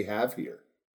anyone that they have here.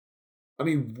 I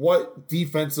mean, what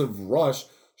defensive rush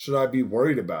should I be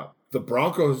worried about? The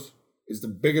Broncos is the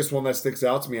biggest one that sticks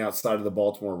out to me outside of the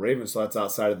Baltimore Ravens, so that's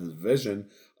outside of the division.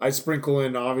 I sprinkle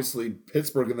in, obviously,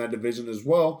 Pittsburgh in that division as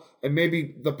well, and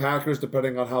maybe the Packers,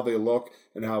 depending on how they look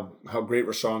and how great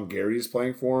Rashawn Gary is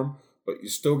playing for him. But you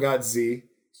still got Z,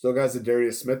 still got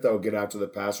Zadarius Smith that will get after the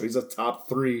passer. He's a top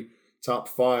 3, top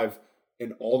 5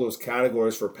 in all those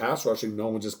categories for pass rushing. No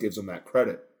one just gives him that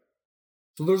credit.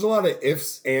 So there's a lot of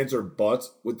ifs, ands, or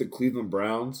buts with the Cleveland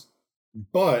Browns.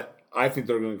 But I think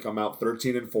they're going to come out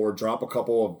 13-4, drop a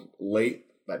couple of late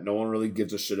that no one really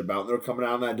gives a shit about. They're coming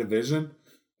out in that division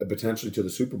and potentially to the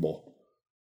Super Bowl.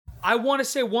 I want to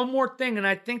say one more thing, and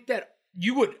I think that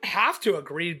you would have to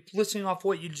agree, listening off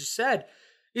what you just said,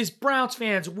 is Browns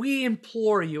fans, we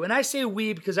implore you, and I say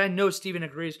we because I know Steven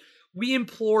agrees, we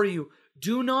implore you,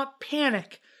 do not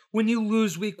panic when you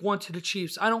lose week 1 to the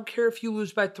Chiefs. I don't care if you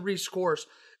lose by 3 scores.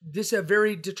 This is a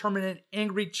very determined and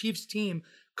angry Chiefs team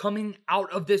coming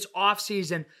out of this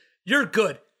offseason. You're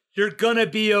good. You're going to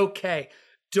be okay.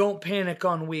 Don't panic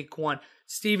on week 1.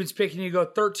 Steven's picking you to go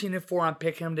 13-4. I'm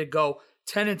picking him to go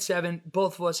 10-7.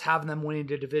 Both of us have them winning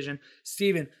the division.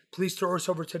 Steven, please throw us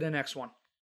over to the next one.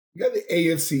 You got the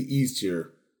AFC East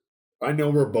here. I know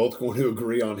we're both going to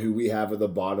agree on who we have at the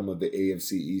bottom of the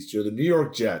AFC East here. The New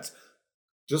York Jets.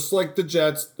 Just like the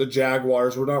Jets, the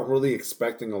Jaguars, we're not really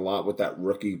expecting a lot with that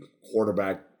rookie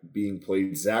quarterback being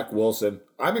played. Zach Wilson,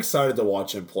 I'm excited to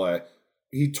watch him play.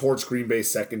 He torched Green Bay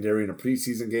secondary in a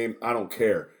preseason game. I don't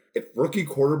care. If rookie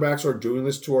quarterbacks are doing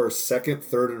this to our second,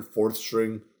 third, and fourth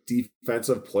string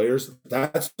defensive players,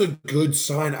 that's a good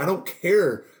sign. I don't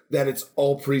care that it's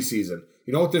all preseason.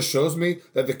 You know what this shows me?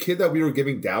 That the kid that we were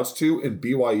giving doubts to in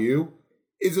BYU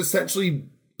is essentially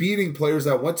beating players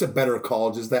that went to better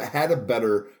colleges, that had a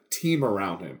better team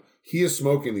around him. He is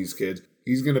smoking these kids.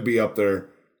 He's going to be up there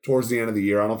towards the end of the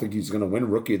year. I don't think he's going to win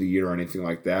Rookie of the Year or anything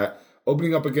like that.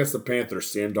 Opening up against the Panthers,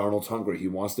 Sam Darnold's hungry. He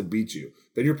wants to beat you.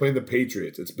 Then you're playing the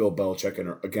Patriots. It's Bill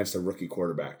Belichick against a rookie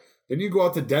quarterback. Then you go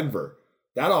out to Denver.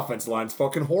 That offensive line's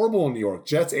fucking horrible in New York.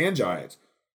 Jets and Giants.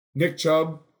 Nick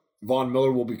Chubb, Von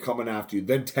Miller will be coming after you.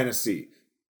 Then Tennessee.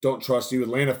 Don't trust you.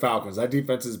 Atlanta Falcons. That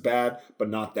defense is bad, but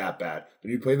not that bad.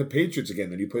 Then you play the Patriots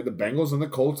again. Then you play the Bengals and the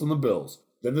Colts and the Bills.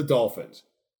 Then the Dolphins.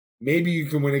 Maybe you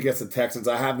can win against the Texans.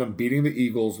 I have them beating the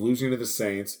Eagles, losing to the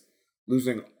Saints,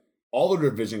 losing all their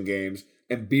division games,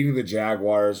 and beating the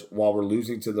Jaguars while we're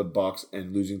losing to the Bucks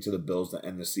and losing to the Bills to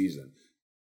end the season.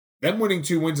 Them winning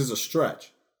 2 wins is a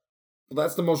stretch. Well,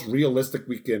 that's the most realistic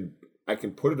I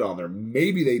can put it on there.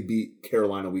 Maybe they beat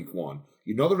Carolina week 1.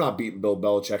 You know they're not beating Bill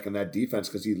Belichick in that defense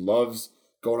because he loves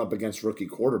going up against rookie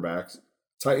quarterbacks.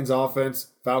 Titans offense,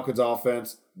 Falcons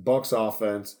offense, Bucks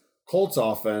offense, Colts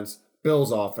offense,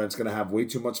 Bills offense going to have way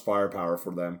too much firepower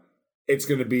for them. It's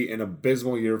going to be an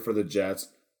abysmal year for the Jets,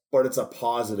 but it's a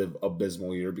positive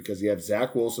abysmal year because you have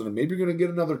Zach Wilson and maybe you're going to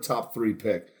get another top 3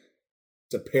 pick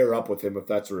to pair up with him if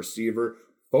that's a receiver.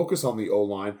 Focus on the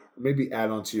O-line or maybe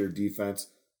add on to your defense.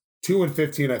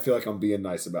 2-15, I feel like I'm being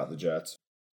nice about the Jets.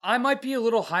 I might be a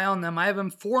little high on them. I have them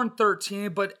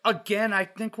 4-13, but again, I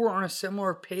think we're on a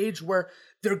similar page where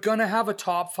they're going to have a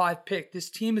top 5 pick. This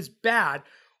team is bad.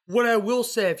 What I will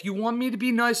say, if you want me to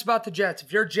be nice about the Jets,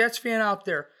 if you're a Jets fan out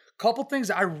there, a couple things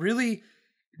I really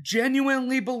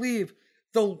genuinely believe.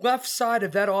 The left side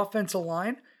of that offensive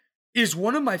line is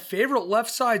one of my favorite left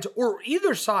sides or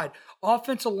either side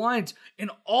offensive lines in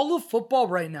all of football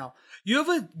right now. You have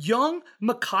a young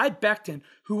Mekhi Becton,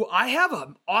 who I have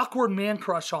an awkward man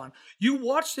crush on. You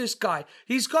watch this guy.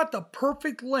 He's got the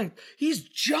perfect length. He's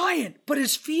giant, but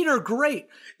his feet are great.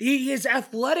 He is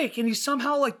athletic, and he's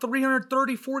somehow like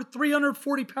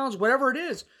 340 pounds, whatever it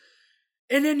is.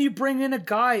 And then you bring in a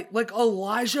guy like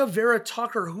Elijah Vera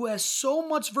Tucker, who has so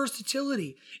much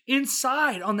versatility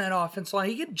inside on that offense line.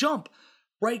 He can jump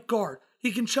right guard.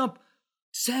 He can jump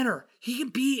center. He can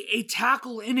be a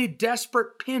tackle in a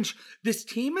desperate pinch. This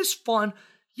team is fun.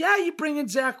 Yeah, you bring in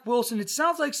Zach Wilson. It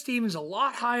sounds like Steven's a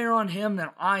lot higher on him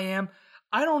than I am.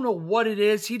 I don't know what it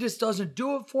is. He just doesn't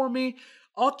do it for me.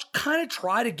 I'll kind of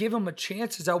try to give him a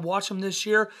chance as I watch him this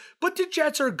year, but the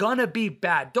Jets are going to be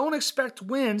bad. Don't expect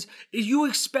wins. You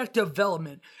expect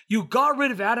development. You got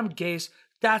rid of Adam Gase.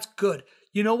 That's good.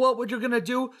 You know what you're going to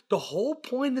do? The whole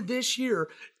point of this year,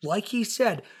 like he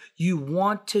said, you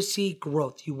want to see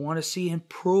growth. You want to see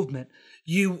improvement.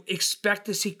 You expect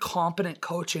to see competent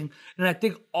coaching. And I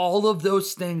think all of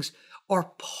those things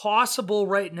are possible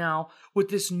right now with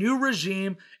this new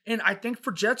regime. And I think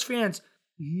for Jets fans,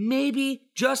 maybe,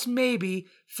 just maybe,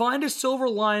 find a silver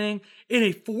lining in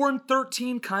a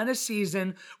 4-13 kind of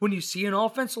season when you see an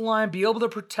offensive line be able to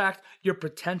protect your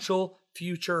potential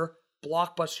future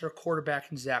blockbuster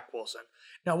quarterback in Zach Wilson.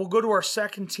 Now we'll go to our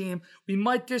second team. We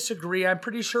might disagree. I'm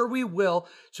pretty sure we will.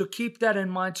 So keep that in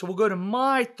mind. So we'll go to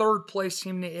my third place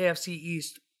team in the AFC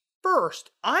East. First,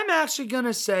 I'm actually going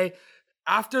to say,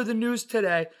 after the news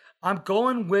today, I'm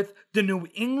going with the New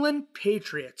England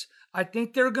Patriots. I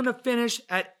think they're going to finish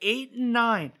at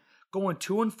 8-9, going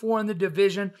 2-4 in the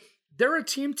division. They're a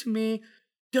team to me.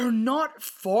 They're not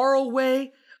far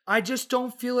away. I just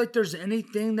don't feel like there's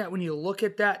anything that when you look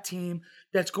at that team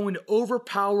that's going to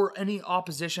overpower any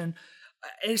opposition,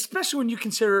 especially when you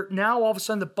consider now all of a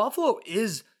sudden the Buffalo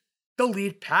is the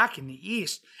lead pack in the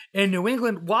East. And New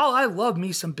England, while I love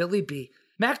me some Billy B,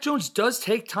 Mac Jones does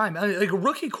take time. Like a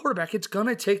rookie quarterback, it's going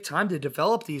to take time to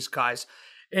develop these guys.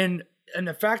 And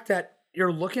the fact that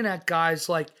you're looking at guys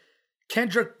like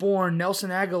Kendrick Bourne,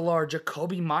 Nelson Aguilar,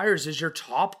 Jacoby Myers as your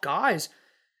top guys,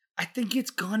 I think it's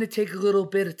going to take a little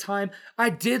bit of time. I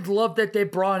did love that they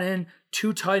brought in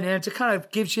 2 tight ends. It kind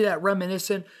of gives you that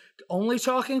reminiscent, only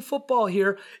talking football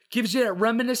here, gives you that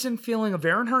reminiscent feeling of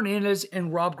Aaron Hernandez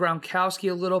and Rob Gronkowski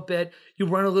a little bit. You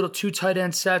run a little 2 tight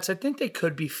end sets. I think they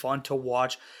could be fun to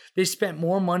watch. They spent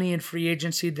more money in free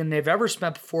agency than they've ever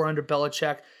spent before under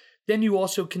Belichick. Then you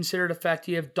also consider the fact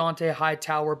you have Dante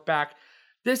Hightower back.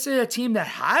 This is a team that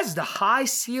has the high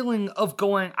ceiling of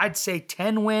going, I'd say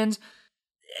 10 wins,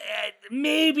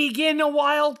 maybe getting a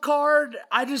wild card.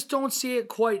 I just don't see it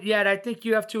quite yet. I think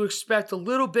you have to expect a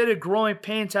little bit of growing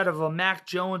pains out of a Mac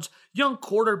Jones, young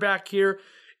quarterback here.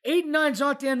 8-9's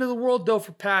not the end of the world, though,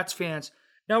 for Pats fans.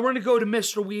 Now we're going to go to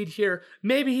Mr. Weed here.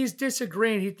 Maybe he's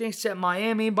disagreeing. He thinks that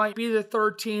Miami might be the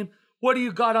third team. What do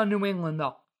you got on New England,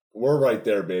 though? We're right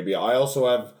there, baby. I also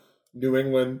have New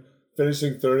England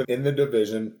finishing third in the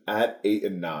division at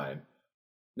 8-9.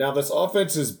 Now, this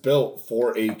offense is built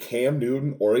for a Cam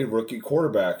Newton or a rookie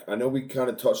quarterback. I know we kind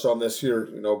of touched on this here,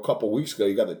 a couple weeks ago.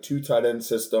 You got the 2 tight end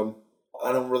system.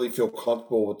 I don't really feel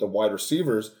comfortable with the wide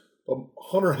receivers, but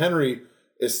Hunter Henry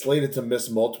is slated to miss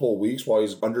multiple weeks while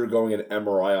he's undergoing an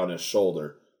MRI on his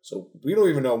shoulder. So we don't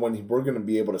even know when we're going to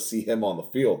be able to see him on the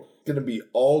field. It's going to be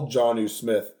all Jonnu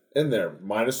Smith in there,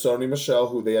 minus Sony Michel,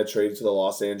 who they had traded to the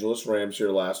Los Angeles Rams here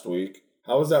last week.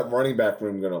 How is that running back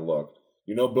room going to look?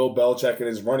 Bill Belichick and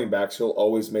his running backs, he'll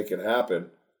always make it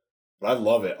happen. But I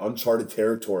love it. Uncharted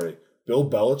territory. Bill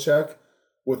Belichick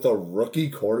with a rookie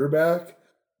quarterback.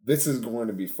 This is going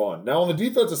to be fun. Now, on the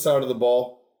defensive side of the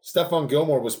ball, Stephon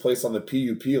Gilmore was placed on the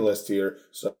PUP list here.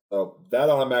 So that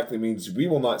automatically means we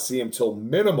will not see him till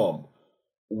minimum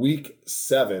week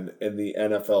 7 in the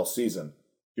NFL season.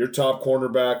 Your top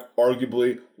cornerback,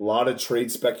 arguably, a lot of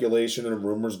trade speculation and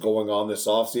rumors going on this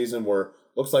offseason where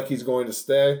looks like he's going to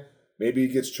stay. Maybe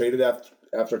he gets traded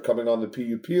after coming on the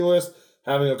PUP list,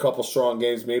 having a couple strong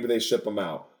games. Maybe they ship him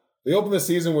out. They open the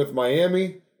season with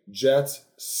Miami, Jets,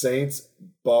 Saints,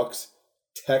 Bucks,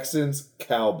 Texans,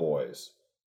 Cowboys.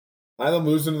 I have them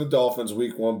losing to the Dolphins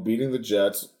week 1, beating the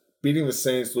Jets, beating the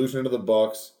Saints, losing to the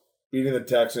Bucks, beating the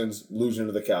Texans, losing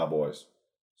to the Cowboys.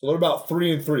 So they're about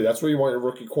 3-3. That's where you want your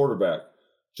rookie quarterback.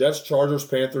 Jets, Chargers,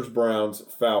 Panthers, Browns,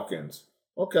 Falcons.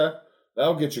 Okay,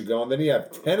 that'll get you going. Then you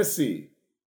have Tennessee,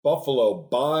 Buffalo,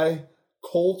 bye,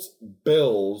 Colts,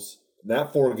 Bills. And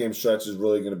that 4-game stretch is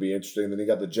really going to be interesting. Then you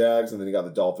got the Jags, and then you got the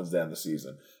Dolphins to end the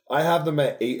season. I have them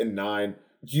at 8-9.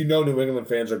 New England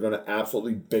fans are going to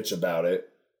absolutely bitch about it.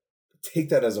 Take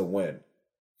that as a win,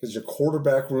 because your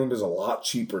quarterback room is a lot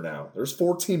cheaper now. There's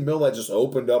 $14 million that just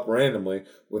opened up randomly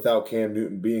without Cam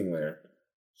Newton being there.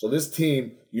 So this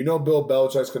team, Bill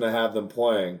Belichick's going to have them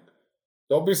playing.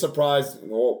 Don't be surprised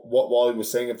what Wally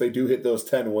was saying if they do hit those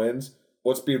 10 wins.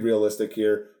 Let's be realistic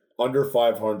here. Under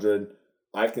 500,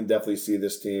 I can definitely see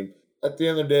this team. At the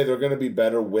end of the day, they're going to be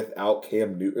better without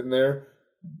Cam Newton there.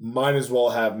 Might as well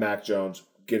have Mac Jones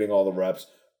getting all the reps.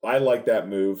 I like that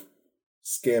move.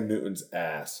 Scam Newton's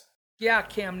ass. Yeah,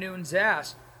 Cam Newton's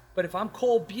ass. But if I'm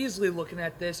Cole Beasley looking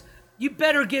at this, you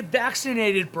better get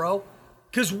vaccinated, bro.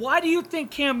 Because why do you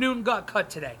think Cam Newton got cut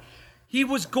today? He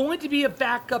was going to be a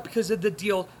backup because of the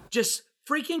deal. Just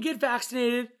freaking get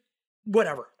vaccinated.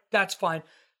 Whatever. That's fine.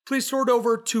 Please sort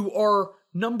over to our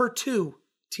number 2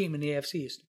 team in the AFC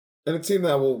East. And a team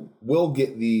that will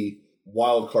get the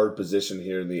wild card position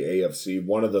here in the AFC.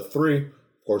 One of the 3.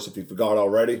 Of course, if you forgot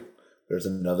already, there's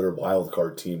another wild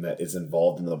card team that is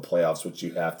involved in the playoffs, which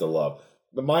you have to love.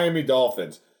 The Miami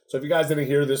Dolphins. So if you guys didn't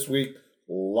hear this week,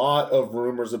 a lot of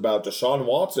rumors about Deshaun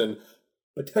Watson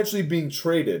potentially being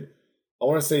traded. I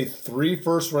want to say 3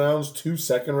 first rounds, 2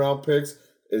 second round picks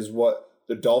is what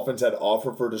the Dolphins had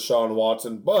offered for Deshaun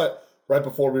Watson. But right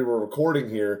before we were recording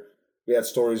here, we had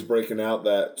stories breaking out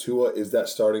that Tua is that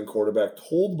starting quarterback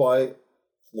told by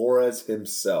Flores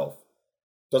himself.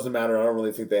 Doesn't matter. I don't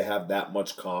really think they have that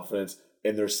much confidence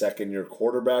in their second-year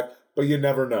quarterback, but you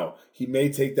never know. He may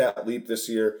take that leap this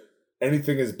year.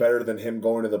 Anything is better than him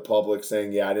going to the public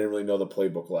saying, yeah, I didn't really know the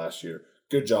playbook last year.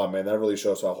 Good job, man. That really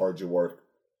shows how hard you work.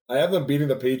 I have them beating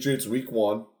the Patriots week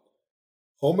 1,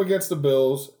 home against the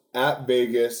Bills, at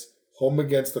Vegas, home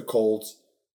against the Colts,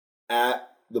 at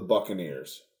the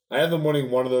Buccaneers. I have them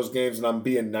winning one of those games, and I'm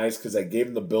being nice because I gave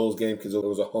them the Bills game because it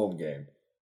was a home game.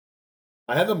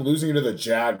 I have them losing to the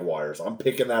Jaguars. I'm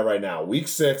picking that right now. Week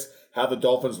 6, have the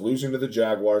Dolphins losing to the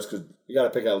Jaguars because you got to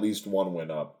pick at least one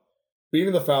win up.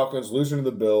 Beating the Falcons, losing to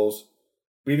the Bills,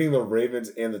 beating the Ravens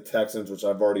and the Texans, which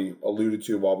I've already alluded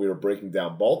to while we were breaking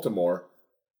down Baltimore.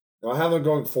 Now I have them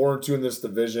going 4-2 in this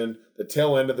division. The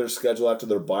tail end of their schedule after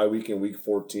their bye week in week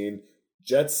 14.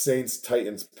 Jets, Saints,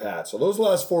 Titans, Pats. So those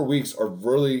last 4 weeks are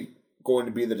really going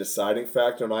to be the deciding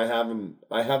factor, and I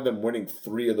have them winning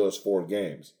 3 of those 4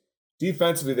 games.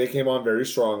 Defensively, they came on very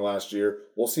strong last year.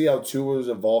 We'll see how Tua is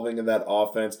evolving in that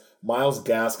offense. Myles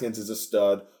Gaskins is a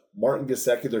stud. Martin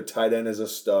Gesicki, their tight end, is a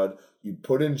stud. You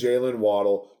put in Jalen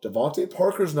Waddle. Devontae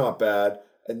Parker's not bad.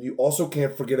 And you also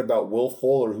can't forget about Will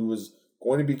Fuller, who is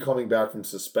going to be coming back from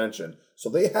suspension. So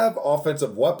they have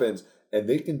offensive weapons, and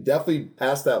they can definitely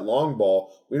pass that long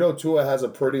ball. We know Tua has a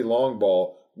pretty long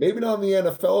ball. Maybe not in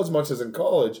the NFL as much as in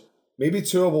college. Maybe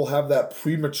Tua will have that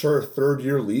premature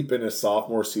third-year leap in his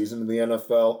sophomore season in the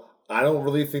NFL. I don't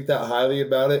really think that highly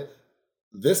about it.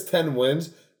 This 10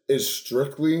 wins is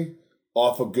strictly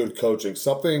off of good coaching,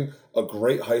 something a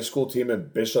great high school team in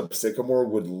Bishop Sycamore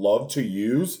would love to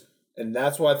use, and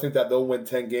that's why I think that they'll win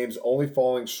 10 games, only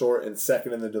falling short and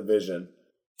second in the division.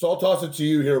 So I'll toss it to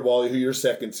you here, Wally, who your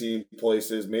second team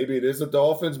place is. Maybe it is the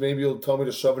Dolphins. Maybe you'll tell me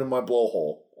to shove it in my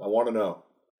blowhole. I want to know.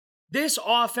 This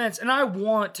offense, and I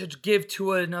want to give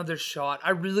Tua another shot.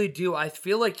 I really do. I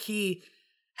feel like he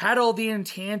had all the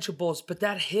intangibles, but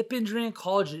that hip injury in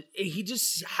college, he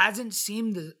just hasn't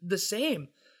seemed the same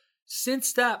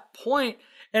since that point.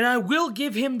 And I will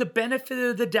give him the benefit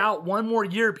of the doubt one more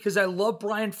year because I love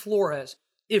Brian Flores.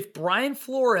 If Brian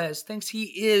Flores thinks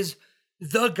he is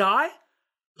the guy,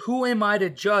 who am I to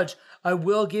judge? I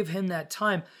will give him that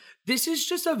time. This is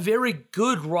just a very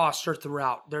good roster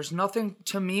throughout. There's nothing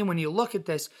to me when you look at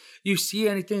this, you see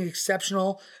anything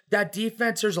exceptional. That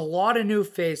defense, there's a lot of new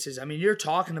faces. I mean, you're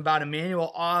talking about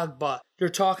Emmanuel Ogbah. You're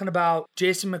talking about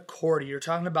Jason McCourty. You're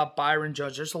talking about Byron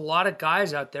Judge. There's a lot of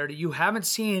guys out there that you haven't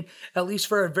seen, at least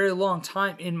for a very long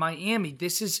time, in Miami.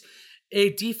 This is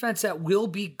a defense that will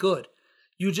be good.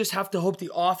 You just have to hope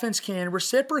the offense can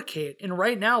reciprocate. And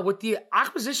right now, with the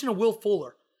acquisition of Will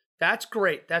Fuller, that's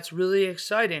great. That's really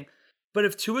exciting. But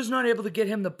if Tua's not able to get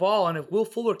him the ball, and if Will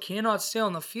Fuller cannot stay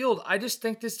on the field, I just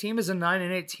think this team is a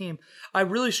 9-8 team. I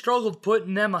really struggled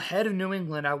putting them ahead of New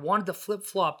England. I wanted to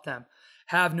flip-flop them.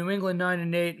 Have New England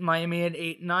 9-8, Miami at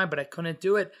 8-9, but I couldn't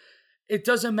do it. It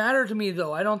doesn't matter to me,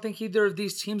 though. I don't think either of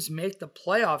these teams make the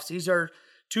playoffs. These are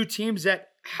two teams that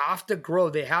have to grow.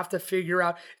 They have to figure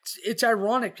out. It's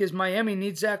ironic because Miami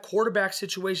needs that quarterback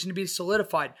situation to be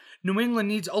solidified. New England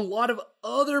needs a lot of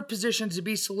other positions to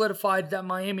be solidified that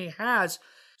Miami has.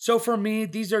 So for me,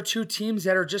 these are two teams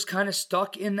that are just kind of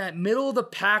stuck in that middle of the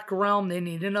pack realm. They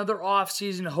need another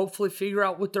offseason to hopefully figure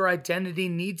out what their identity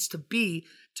needs to be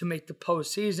to make the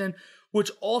postseason,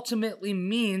 which ultimately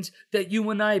means that you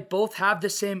and I both have the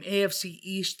same AFC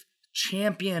East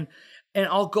champion. And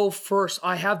I'll go first.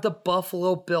 I have the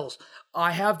Buffalo Bills.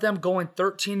 I have them going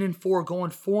 13-4,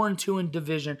 going 4-2 in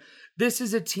division. This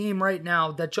is a team right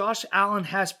now that Josh Allen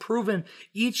has proven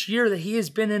each year that he has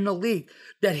been in the league,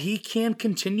 that he can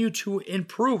continue to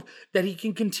improve, that he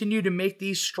can continue to make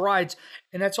these strides.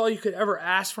 And that's all you could ever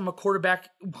ask from a quarterback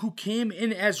who came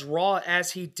in as raw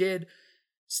as he did.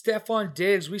 Stephon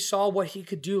Diggs, we saw what he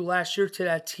could do last year to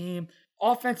that team.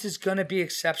 Offense is going to be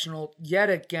exceptional yet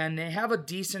again. They have a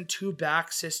decent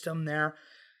two-back system there.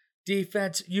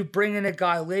 Defense, you bring in a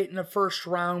guy late in the first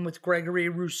round with Gregory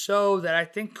Rousseau that I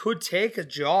think could take a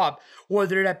job,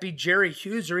 whether that be Jerry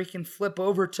Hughes or he can flip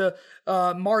over to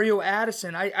Mario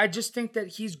Addison. I just think that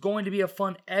he's going to be a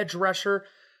fun edge rusher.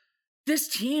 This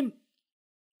team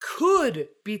could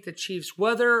beat the Chiefs.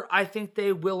 Whether I think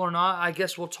they will or not, I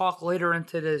guess we'll talk later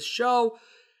into this show.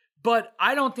 But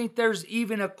I don't think there's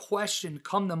even a question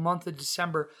come the month of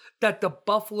December that the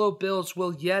Buffalo Bills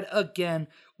will yet again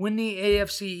win the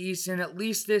AFC East. And at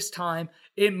least this time,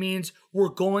 it means we're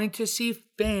going to see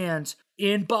fans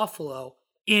in Buffalo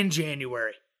in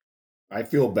January. I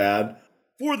feel bad.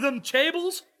 For them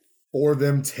tables? For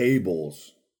them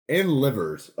tables. And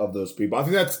livers of those people. I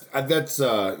think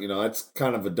that's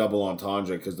kind of a double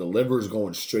entendre because the liver's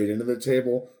going straight into the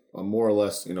table. I'm more or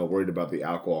less, worried about the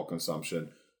alcohol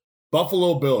consumption.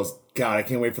 Buffalo Bills, God, I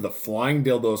can't wait for the flying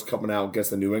dildos coming out against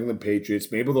the New England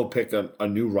Patriots. Maybe they'll pick a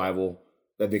new rival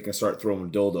that they can start throwing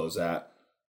dildos at.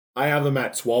 I have them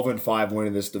at 12-5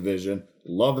 winning this division.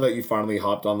 Love that you finally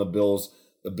hopped on the Bills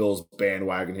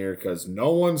bandwagon here because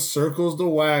no one circles the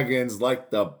wagons like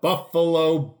the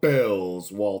Buffalo Bills,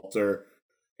 Walter.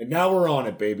 And now we're on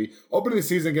it, baby. Opening the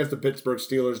season against the Pittsburgh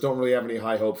Steelers, don't really have any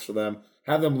high hopes for them.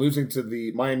 Have them losing to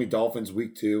the Miami Dolphins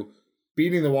week 2,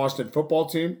 beating the Washington football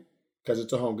team, because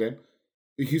it's a home game.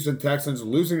 The Houston Texans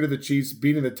losing to the Chiefs,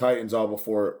 beating the Titans all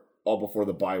before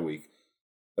the bye week.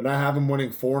 And I have them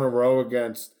winning 4 in a row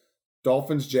against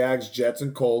Dolphins, Jags, Jets,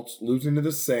 and Colts, losing to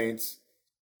the Saints.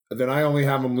 And then I only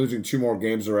have them losing 2 more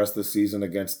games the rest of the season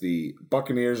against the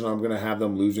Buccaneers, and I'm going to have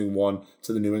them losing 1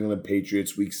 to the New England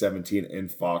Patriots week 17 in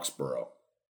Foxborough.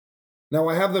 Now,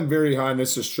 I have them very high, and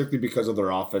this is strictly because of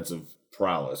their offensive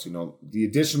prowess. The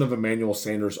addition of Emmanuel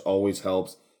Sanders always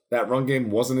helps. That run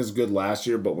game wasn't as good last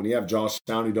year, but when you have Josh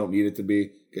Allen, you don't need it to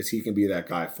be because he can be that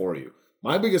guy for you.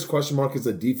 My biggest question mark is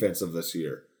the defense of this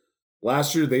year.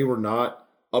 Last year, they were not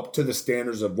up to the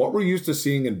standards of what we're used to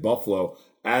seeing in Buffalo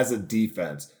as a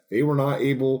defense. They were not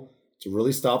able to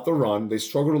really stop the run. They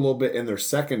struggled a little bit in their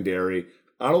secondary.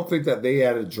 I don't think that they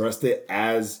had addressed it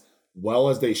as well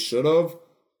as they should have.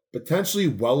 Potentially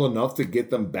well enough to get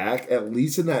them back at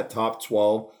least in that top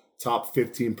 12, top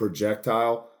 15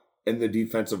 projectile in the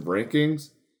defensive rankings.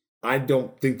 I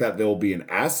don't think that they'll be an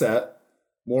asset,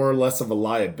 more or less of a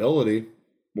liability.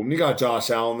 When we got Josh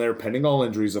Allen there, pending all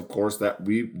injuries, of course,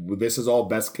 this is all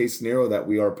best case scenario that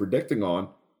we are predicting on.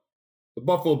 The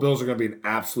Buffalo Bills are going to be an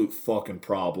absolute fucking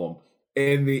problem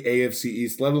in the AFC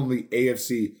East, let alone the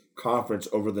AFC conference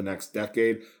over the next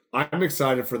decade. I'm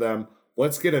excited for them.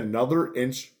 Let's get another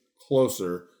inch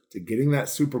closer to getting that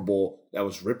Super Bowl that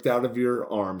was ripped out of your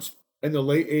arms in the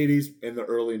late 80s and the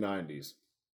early 90s.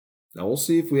 Now we'll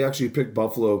see if we actually pick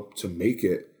Buffalo to make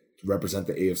it to represent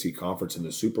the AFC conference in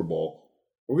the Super Bowl.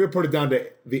 We're going to put it down to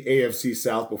the AFC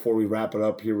South before we wrap it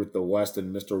up here with the West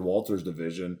and Mr. Walters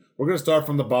division. We're going to start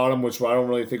from the bottom, which I don't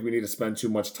really think we need to spend too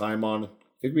much time on. I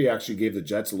think we actually gave the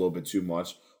Jets a little bit too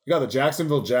much. We got the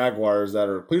Jacksonville Jaguars that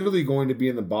are clearly going to be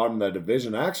in the bottom of that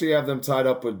division. I actually have them tied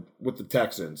up with the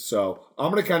Texans. So I'm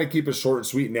going to kind of keep it short and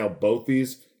sweet and nail both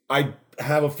these. I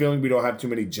have a feeling we don't have too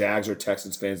many Jags or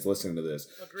Texans fans listening to this.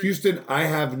 Agreed. Houston, I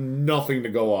have nothing to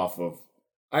go off of.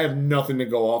 I have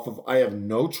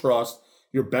no trust.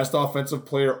 Your best offensive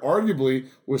player, arguably,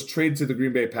 was traded to the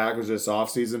Green Bay Packers this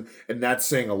offseason, and that's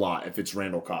saying a lot if it's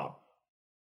Randall Cobb.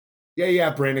 Yeah, you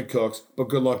have Brandon Cooks, but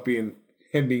good luck being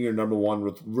your number one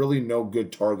with really no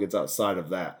good targets outside of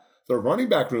that. The running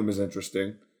back room is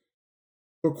interesting.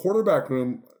 The quarterback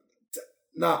room,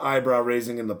 not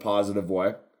eyebrow-raising in the positive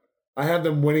way. I have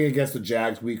them winning against the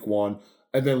Jags week 1,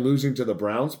 and then losing to the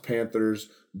Browns, Panthers,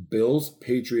 Bills,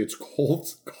 Patriots,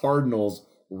 Colts, Cardinals,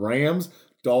 Rams,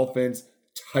 Dolphins,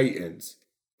 Titans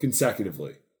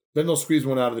consecutively. Then they'll squeeze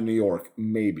one out of the New York,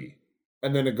 maybe.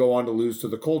 And then to go on to lose to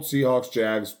the Colts, Seahawks,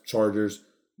 Jags, Chargers,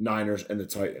 Niners, and the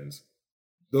Titans.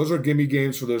 Those are gimme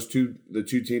games for the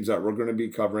two teams that we're going to be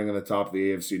covering in the top of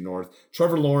the AFC North.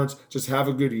 Trevor Lawrence, just have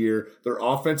a good year. Their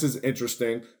offense is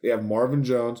interesting. They have Marvin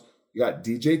Jones. You got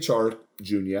DJ Chark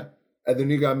Jr. And then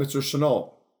you got Mr.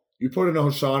 Shenault. You put in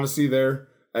O'Shaughnessy there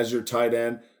as your tight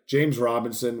end. James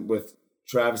Robinson with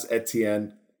Travis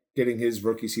Etienne getting his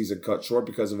rookie season cut short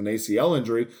because of an ACL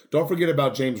injury. Don't forget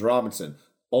about James Robinson.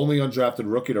 Only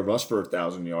undrafted rookie to rush for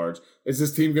 1,000 yards. Is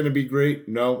this team going to be great?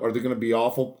 No. Are they going to be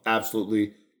awful?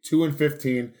 Absolutely.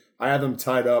 2-15. I have them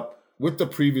tied up with the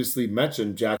previously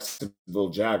mentioned Jacksonville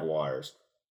Jaguars.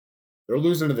 They're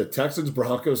losing to the Texans,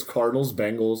 Broncos, Cardinals,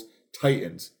 Bengals,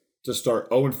 Titans to start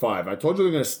 0-5. I told you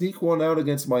they're going to sneak one out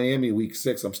against Miami week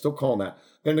 6. I'm still calling that.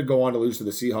 Then to go on to lose to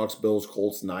the Seahawks, Bills,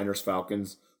 Colts, Niners,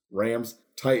 Falcons, Rams,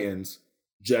 Titans,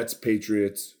 Jets,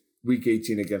 Patriots, week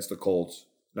 18 against the Colts.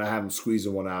 And I have them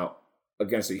squeezing one out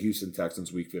against the Houston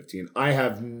Texans week 15. I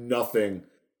have nothing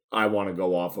I want to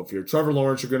go off of here. Trevor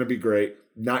Lawrence, you're going to be great.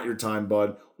 Not your time,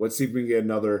 bud. Let's see if we can get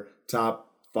another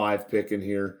top 5 pick in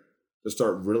here to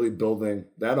start really building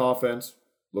that offense,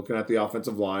 looking at the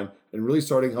offensive line, and really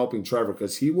starting helping Trevor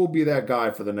because he will be that guy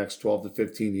for the next 12 to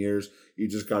 15 years. You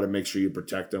just got to make sure you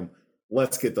protect him.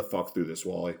 Let's get the fuck through this,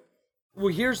 Wally.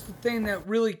 Well, here's the thing that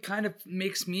really kind of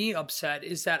makes me upset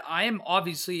is that I am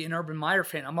obviously an Urban Meyer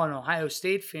fan. I'm an Ohio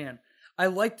State fan. I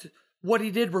liked what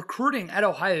he did recruiting at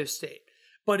Ohio State.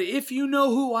 But if you know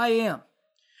who I am,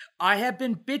 I have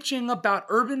been bitching about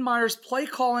Urban Meyer's play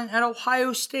calling at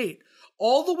Ohio State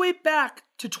all the way back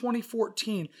to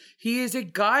 2014. He is a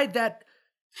guy that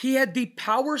he had the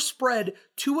power spread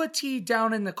to a T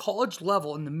down in the college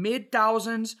level in the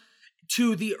mid-thousands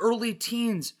to the early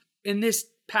teens in this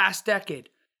past decade.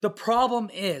 The problem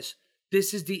is,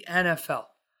 this is the NFL.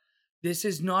 This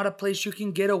is not a place you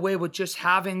can get away with just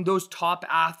having those top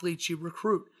athletes you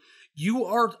recruit. You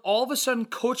are all of a sudden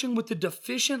coaching with a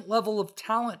deficient level of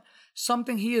talent,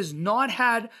 something he has not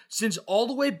had since all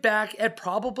the way back at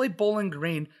probably Bowling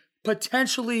Green,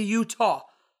 potentially Utah.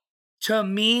 To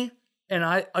me, and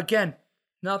I, again,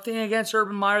 nothing against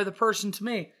Urban Meyer, the person, to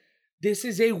me, this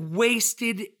is a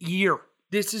wasted year.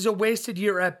 This is a wasted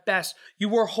year at best. You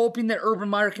were hoping that Urban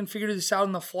Meyer can figure this out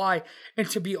on the fly. And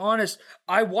to be honest,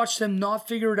 I watched them not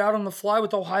figure it out on the fly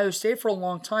with Ohio State for a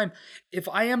long time. If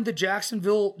I am the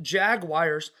Jacksonville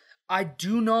Jaguars, I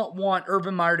do not want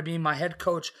Urban Meyer to be my head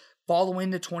coach following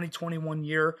the 2021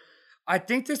 year. I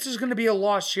think this is going to be a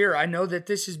lost year. I know that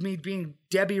this is me being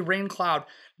Debbie Raincloud.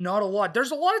 Not a lot.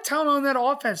 There's a lot of talent on that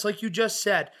offense, like you just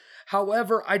said.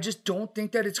 However, I just don't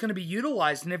think that it's going to be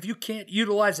utilized. And if you can't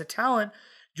utilize the talent,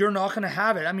 you're not going to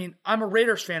have it. I mean, I'm a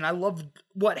Raiders fan. I love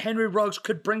what Henry Ruggs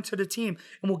could bring to the team,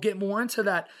 and we'll get more into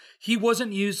that. He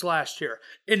wasn't used last year,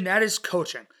 and that is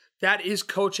coaching. That is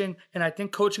coaching, and I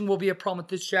think coaching will be a problem with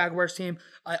this Jaguars team.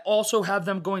 I also have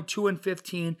them going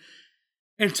 2-15.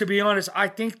 And to be honest, I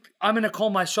think I'm going to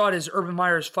call my shot as Urban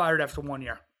Meyer is fired after 1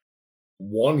 year.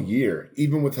 1 year,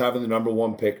 even with having the number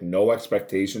one pick, no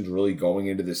expectations really going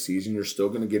into the season, you're still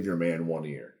going to give your man 1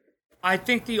 year. I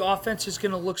think the offense is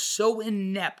going to look so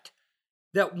inept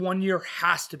that 1 year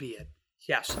has to be it.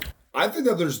 Yes. I think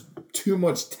that there's too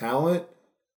much talent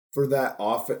for that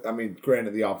offense. I mean,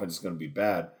 granted, the offense is going to be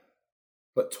bad,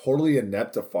 but totally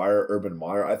inept to fire Urban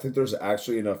Meyer. I think there's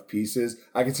actually enough pieces.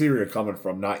 I can see where you're coming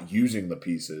from, not using the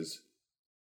pieces.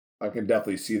 I can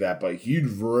definitely see that, but you'd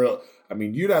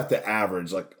have to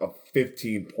average like a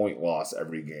 15-point loss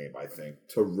every game, I think,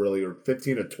 to really, or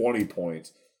 15 to 20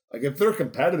 points. Like if they're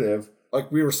competitive,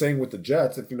 like we were saying with the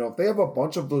Jets, if they have a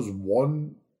bunch of those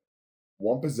one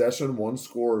possession, one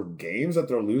score games that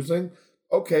they're losing,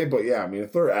 okay, but yeah, I mean,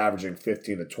 if they're averaging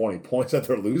 15 to 20 points that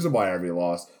they're losing by every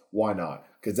loss, why not?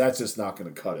 Because that's just not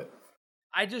going to cut it.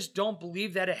 I just don't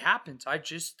believe that it happens.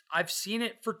 I've seen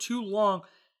it for too long.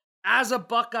 As a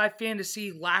Buckeye fan, to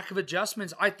see lack of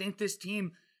adjustments, I think this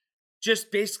team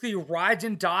just basically rides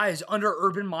and dies under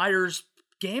Urban Meyer's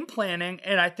game planning.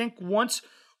 And I think once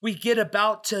we get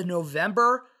about to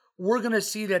November, we're going to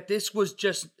see that this was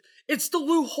just, it's the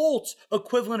Lou Holtz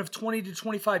equivalent of 20 to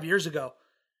 25 years ago.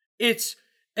 It's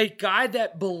a guy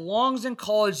that belongs in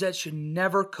college that should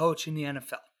never coach in the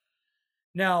NFL.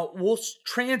 Now, we'll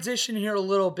transition here a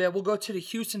little bit. We'll go to the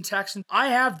Houston Texans.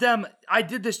 I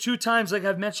did this 2 times, like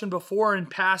I've mentioned before in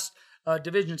past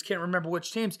divisions. Can't remember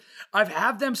which teams. I've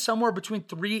had them somewhere between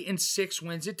 3 and 6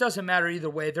 wins. It doesn't matter either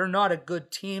way. They're not a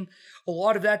good team. A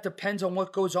lot of that depends on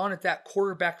what goes on at that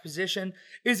quarterback position.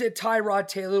 Is it Tyrod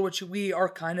Taylor, which we are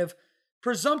kind of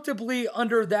presumptively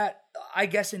under that, I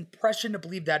guess, impression to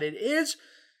believe that it is.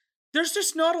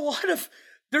 There's not a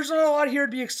lot here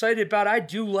to be excited about. I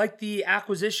do like the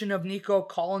acquisition of Nico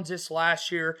Collins this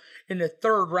last year in the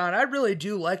 3rd round. I really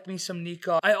do like me some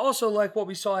Nico. I also like what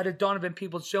we saw out of Donovan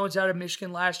Peoples-Jones out of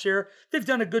Michigan last year. They've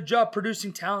done a good job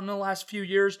producing talent in the last few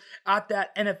years at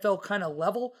that NFL kind of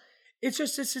level. It's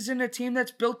just this isn't a team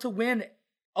that's built to win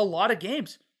a lot of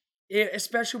games,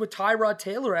 especially with Tyrod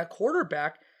Taylor at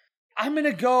quarterback. I'm going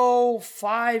to go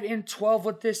 5-12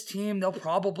 with this team. They'll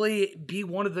probably be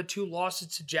one of the 2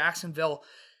 losses to Jacksonville.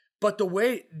 But the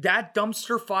way that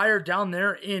dumpster fire down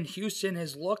there in Houston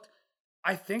has looked,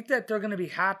 I think that they're going to be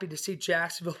happy to see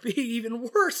Jacksonville be even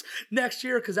worse next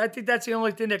year, because I think that's the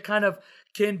only thing that kind of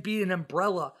can be an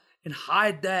umbrella and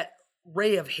hide that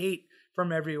ray of hate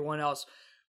from everyone else.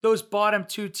 Those bottom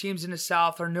 2 teams in the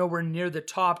South are nowhere near the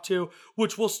top 2,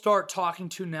 which we'll start talking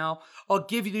to now. I'll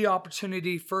give you the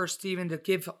opportunity first, Steven, to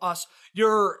give us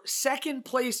your second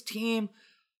place team.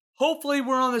 Hopefully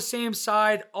we're on the same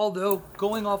side, although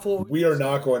going off what we are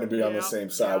not going to be on the same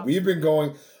side. Yeah. We've been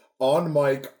going on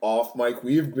mic, off mic.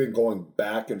 We've been going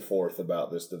back and forth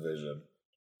about this division.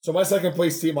 So my second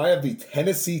place team, I have the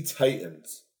Tennessee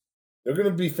Titans. They're going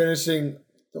to be finishing,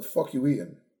 the fuck you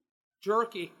eating?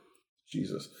 Jerky.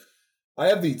 Jesus. I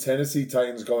have the Tennessee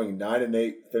Titans going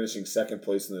 9-8, finishing second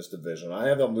place in this division. I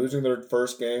have them losing their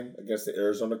first game against the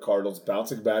Arizona Cardinals,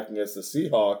 bouncing back against the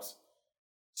Seahawks,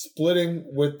 splitting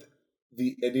with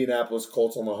the Indianapolis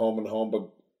Colts on the home and home, but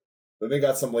then they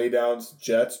got some laydowns,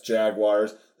 Jets,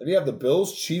 Jaguars. Then you have the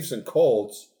Bills, Chiefs, and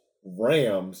Colts,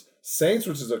 Rams, Saints,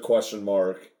 which is a question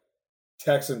mark,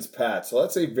 Texans, Pats. So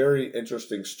that's a very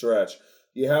interesting stretch.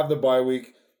 You have the bye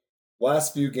week.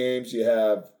 Last few games, you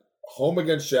have home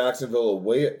against Jacksonville,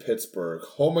 away at Pittsburgh,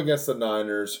 home against the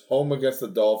Niners, home against the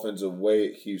Dolphins, away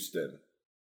at Houston.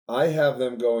 I have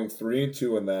them going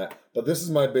 3-2 in that, but this is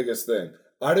my biggest thing.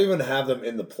 I don't even have them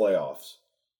in the playoffs.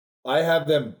 I have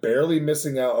them barely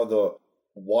missing out on the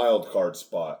wild card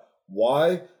spot.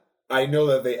 Why? I know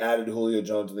that they added Julio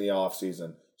Jones in the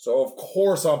offseason. So, of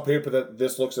course, on paper, that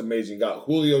this looks amazing. You got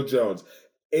Julio Jones,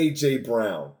 A.J.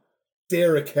 Brown,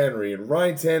 Derrick Henry, and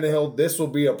Ryan Tannehill. This will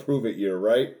be a prove-it year,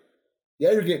 right?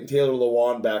 Yeah, you're getting Taylor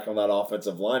Lewan back on that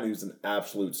offensive line. He was an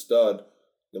absolute stud.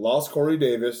 You lost Corey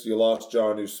Davis. You lost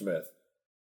Jonnu Smith.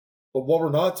 But what we're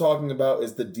not talking about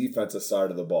is the defensive side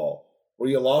of the ball, where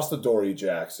you lost Adoree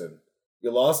Jackson.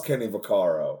 You lost Kenny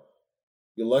Vaccaro.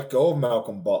 You let go of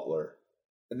Malcolm Butler.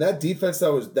 And that defense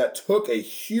that took a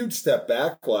huge step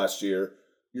back last year,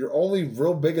 your only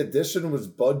real big addition was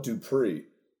Bud Dupree.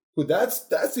 Who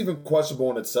that's even questionable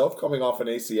in itself, coming off an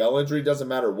ACL injury. Doesn't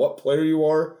matter what player you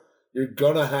are, you're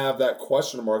going to have that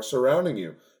question mark surrounding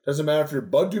you. Doesn't matter if you're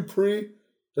Bud Dupree.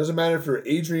 Doesn't matter if you're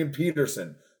Adrian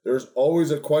Peterson. There's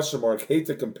always a question mark. Hate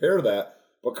to compare that,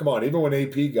 but come on. Even when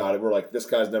AP got it, we're like, this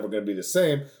guy's never going to be the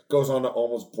same. Goes on to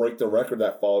almost break the record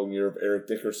that following year of Eric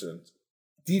Dickerson.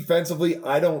 Defensively,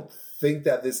 I don't think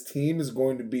that this team is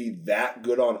going to be that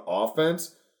good on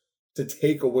offense. to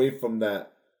take away from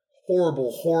that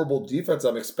horrible, horrible defense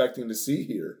I'm expecting to see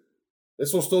here.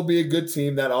 This will still be a good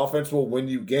team. That offense will win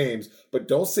you games, but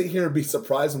don't sit here and be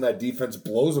surprised when that defense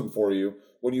blows them for you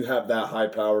when you have that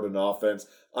high-powered an offense.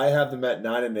 I have them at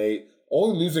 9-8,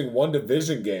 only losing one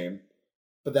division game,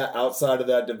 but that outside of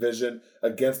that division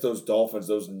against those Dolphins,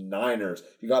 those Niners,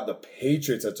 you got the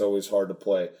Patriots that's always hard to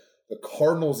play. The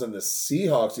Cardinals and the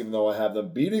Seahawks, even though I have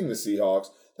them beating the Seahawks,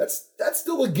 that's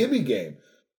still a gimme game.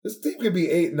 This team could be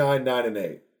 8-9,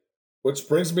 9-8. Which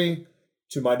brings me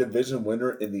to my division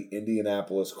winner in the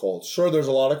Indianapolis Colts. Sure, there's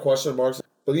a lot of question marks,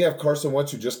 but you have Carson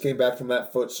Wentz, who just came back from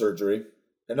that foot surgery,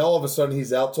 and all of a sudden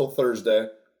he's out till Thursday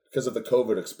because of the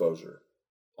COVID exposure.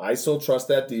 I still trust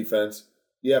that defense.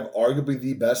 You have arguably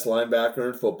the best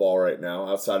linebacker in football right now,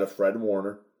 outside of Fred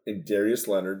Warner and Darius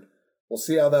Leonard. We'll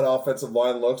see how that offensive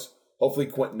line looks. Hopefully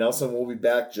Quentin Nelson will be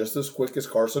back just as quick as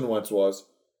Carson Wentz was.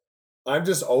 I've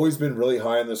just always been really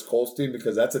high on this Colts team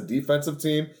because that's a defensive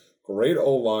team, great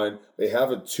O-line. They have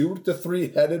a 2 to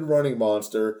 3 headed running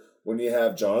monster when you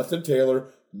have Jonathan Taylor,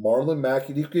 Marlon Mack,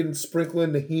 and you can sprinkle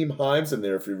in Naheem Hines in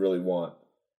there if you really want.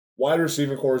 Wide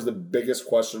receiving core is the biggest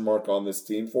question mark on this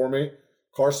team for me.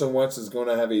 Carson Wentz is going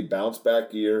to have a bounce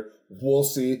back year. We'll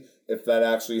see if that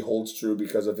actually holds true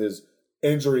because of his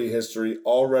injury history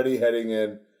already heading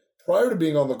in prior to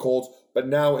being on the Colts, but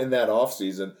now in that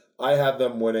offseason. I have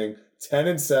them winning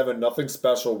 10-7, nothing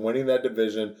special, winning that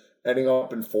division, ending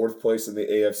up in 4th place in the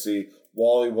AFC.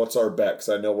 Wally, what's our bet? Because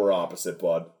I know we're opposite,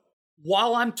 bud.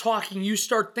 While I'm talking, you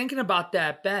start thinking about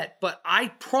that bet, but I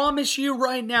promise you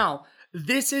right now,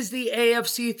 this is the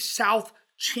AFC South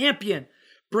champion.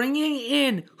 Bringing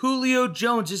in Julio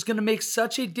Jones is going to make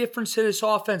such a difference to this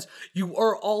offense. You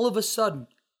are all of a sudden,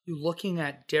 you're looking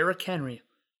at Derrick Henry,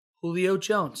 Julio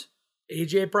Jones,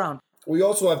 A.J. Brown. We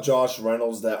also have Josh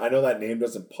Reynolds. That I know that name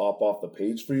doesn't pop off the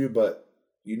page for you, but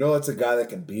you know that's a guy that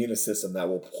can be in a system that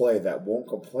will play, that won't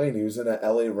complain. He was in an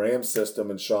LA Rams system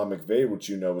and Sean McVay, which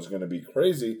you know is going to be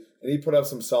crazy, and he put up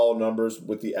some solid numbers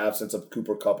with the absence of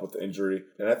Cooper Kupp with injury.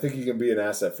 And I think he can be an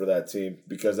asset for that team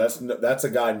because that's a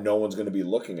guy no one's going to be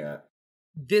looking at.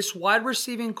 This wide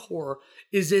receiving core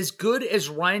is as good as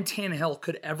Ryan Tannehill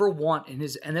could ever want in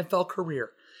his NFL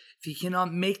career. If he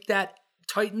cannot make that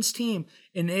Titans team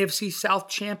an AFC South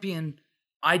champion,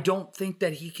 I don't think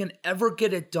that he can ever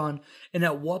get it done. And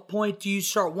at what point do you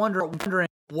start wondering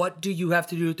what do you have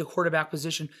to do at the quarterback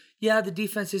position? Yeah, the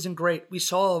defense isn't great. We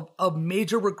saw a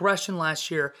major regression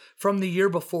last year from the year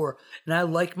before. And I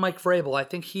like Mike Vrabel. I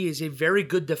think he is a very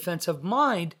good defensive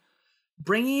mind.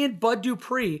 Bringing in Bud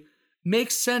Dupree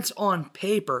makes sense on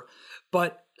paper.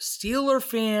 But Steeler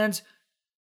fans,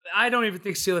 I don't even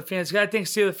think Steeler fans, I think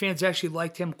Steeler fans actually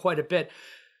liked him quite a bit.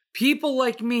 People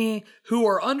like me who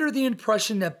are under the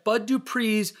impression that Bud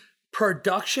Dupree's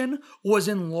production was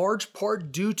in large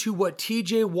part due to what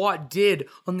TJ Watt did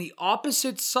on the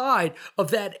opposite side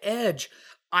of that edge,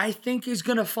 I think is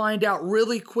going to find out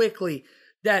really quickly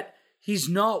that he's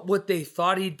not what they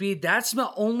thought he'd be. That's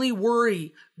the only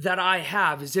worry that I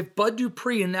have, is if Bud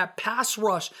Dupree and that pass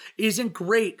rush isn't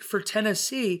great for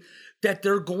Tennessee, that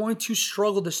they're going to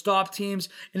struggle to stop teams,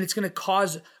 and it's going to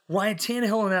cause Ryan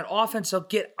Tannehill and that offense to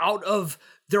get out of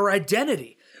their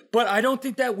identity. But I don't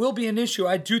think that will be an issue.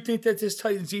 I do think that this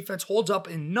Titans defense holds up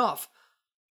enough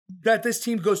that this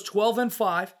team goes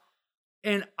 12-5,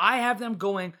 and I have them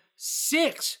going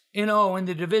 6-0 in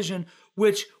the division,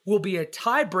 which will be a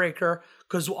tiebreaker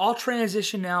because I'll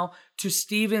transition now to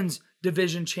Steven's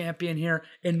division champion here.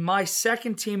 In my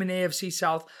second team in AFC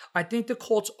South, I think the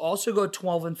Colts also go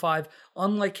 12-5.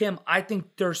 Unlike him, I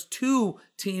think there's 2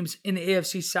 teams in the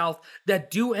AFC South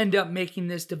that do end up making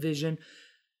this division.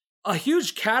 A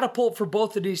huge catapult for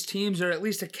both of these teams, or at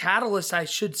least a catalyst, I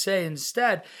should say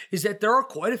instead, is that there are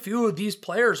quite a few of these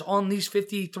players on these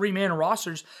 53-man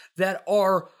rosters that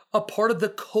are a part of the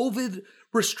COVID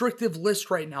restrictive list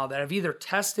right now that have either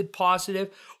tested positive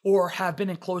or have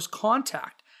been in close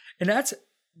contact. And that's,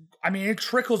 it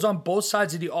trickles on both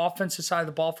sides of the offensive side of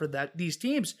the ball for these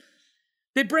teams.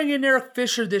 They bring in Eric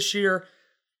Fisher this year.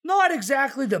 Not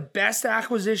exactly the best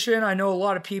acquisition. I know a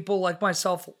lot of people like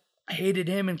myself hated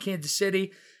him in Kansas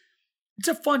City. It's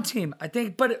a fun team, I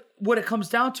think. But what it comes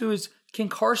down to is, can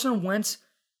Carson Wentz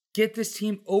get this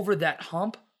team over that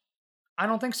hump? I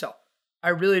don't think so. I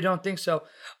really don't think so.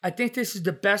 I think this is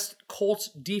the best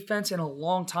Colts defense in a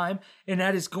long time, and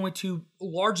that is going to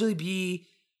largely be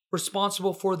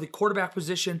responsible for the quarterback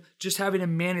position, just having to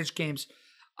manage games.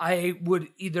 I would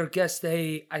either guess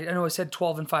I know I said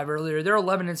 12-5 earlier. They're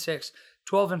 11-6,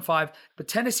 12-5, but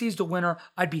Tennessee's the winner.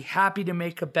 I'd be happy to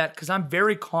make a bet because I'm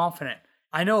very confident.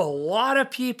 I know a lot of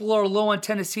people are low on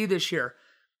Tennessee this year.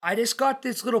 I just got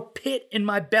this little pit in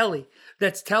my belly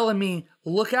that's telling me,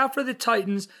 look out for the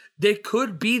Titans. They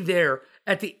could be there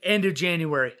at the end of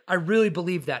January. I really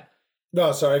believe that.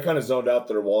 No, sorry, I kind of zoned out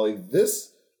there, Wally.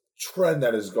 This trend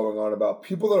that is going on about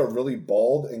people that are really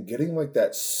bald and getting like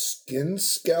that skin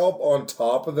scalp on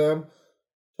top of them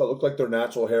that look like their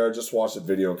natural hair. I just watched a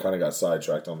video and kind of got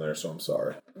sidetracked on there, so I'm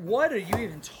sorry. What are you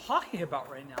even talking about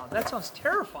right now? That sounds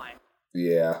terrifying.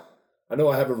 Yeah. I know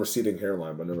I have a receding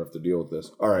hairline, but I never have to deal with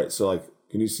this. All right, so like,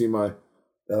 can you see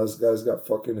this guy's got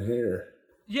fucking hair.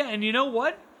 Yeah, and you know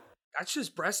what? That's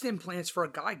just breast implants for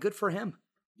a guy. Good for him.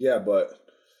 Yeah, but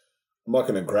I'm not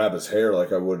going to grab his hair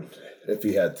like I would if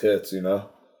he had tits, you know?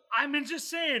 I'm just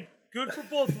saying, good for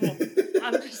both of them.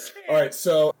 I'm just saying. All right,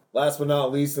 so last but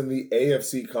not least, in the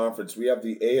AFC conference, we have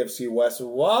the AFC West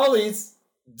Wally's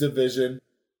division.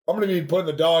 I'm going to be putting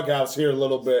the doghouse here a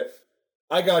little bit.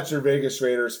 I got your Vegas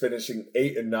Raiders finishing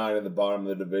 8-9 in the bottom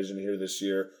of the division here this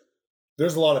year.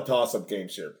 There's a lot of toss-up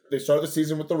games here. They started the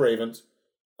season with the Ravens.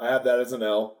 I have that as an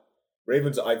L.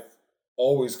 Ravens, I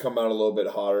always come out a little bit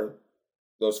hotter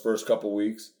those first couple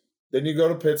weeks. Then you go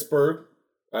to Pittsburgh.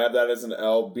 I have that as an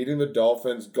L. Beating the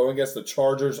Dolphins, going against the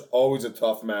Chargers, always a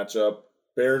tough matchup.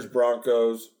 Bears,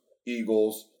 Broncos,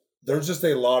 Eagles. There's just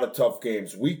a lot of tough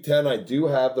games. Week 10, I do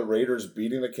have the Raiders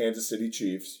beating the Kansas City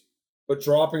Chiefs, but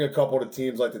dropping a couple to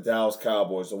teams like the Dallas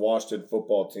Cowboys, the Washington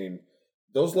football team.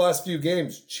 Those last few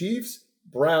games, Chiefs,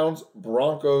 Browns,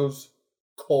 Broncos,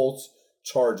 Colts,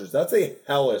 Chargers. That's a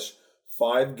hellish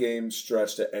 5-game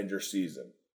stretch to end your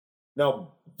season. Now,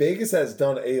 Vegas has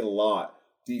done a lot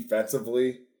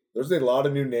defensively. There's a lot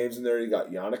of new names in there. You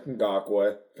got Yannick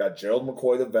Ngakoue, got Gerald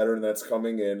McCoy, the veteran that's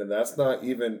coming in, and that's not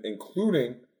even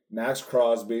including Max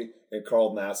Crosby and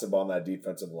Carl Nassib on that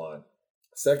defensive line.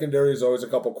 Secondary is always a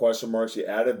couple question marks. You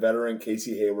added veteran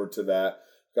Casey Hayward to that.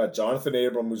 Got Jonathan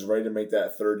Abram, who's ready to make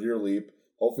that third-year leap.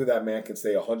 Hopefully that man can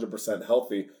stay 100%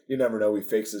 healthy. You never know. He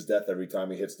fakes his death every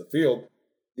time he hits the field.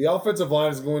 The offensive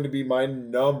line is going to be my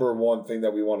number one thing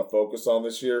that we want to focus on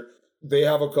this year. They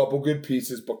have a couple good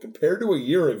pieces, but compared to a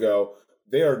year ago,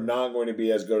 they are not going to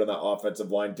be as good on that offensive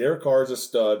line. Derek Carr is a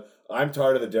stud. I'm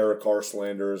tired of the Derek Carr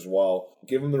slander as well.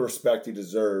 Give him the respect he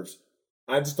deserves.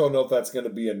 I just don't know if that's going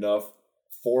to be enough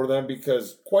for them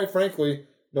because, quite frankly,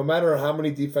 no matter how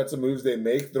many defensive moves they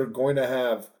make, they're going to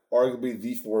have arguably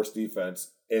the worst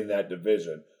defense in that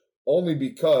division. Only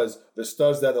because the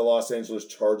studs that the Los Angeles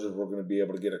Chargers were going to be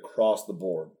able to get across the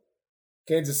board.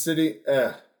 Kansas City,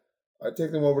 I'd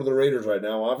take them over the Raiders right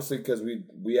now, obviously because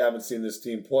we haven't seen this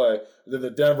team play. Then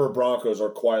the Denver Broncos are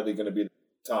quietly going to be the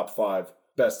top 5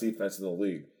 best defense in the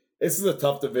league. This is a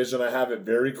tough division. I have it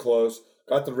very close.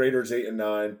 Got the Raiders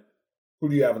 8-9. Who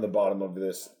do you have in the bottom of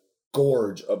this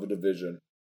gorge of a division?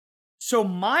 So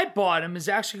my bottom is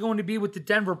actually going to be with the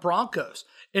Denver Broncos.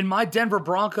 In my Denver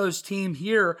Broncos team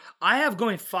here, I have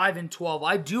going 5-12.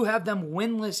 I do have them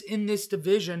winless in this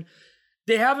division.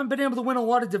 They haven't been able to win a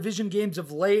lot of division games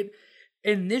of late.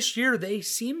 And this year, they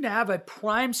seem to have a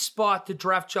prime spot to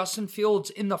draft Justin Fields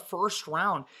in the first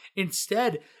round.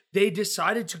 Instead, they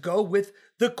decided to go with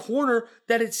the corner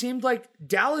that it seemed like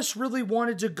Dallas really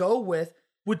wanted to go with,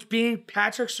 which being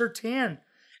Patrick Surtain.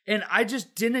 And I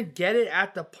just didn't get it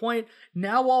at the point.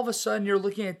 Now, all of a sudden, you're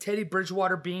looking at Teddy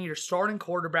Bridgewater being your starting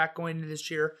quarterback going into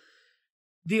this year.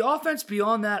 The offense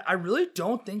beyond that, I really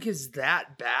don't think is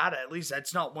that bad. At least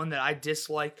that's not one that I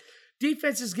dislike.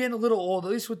 Defense is getting a little old,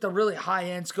 at least with the really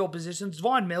high-end skill positions.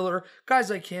 Von Miller, guys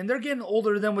like him, they're getting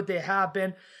older than what they have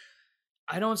been.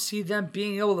 I don't see them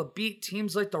being able to beat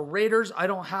teams like the Raiders. I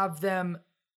don't have them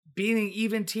beating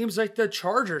even teams like the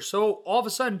Chargers. So all of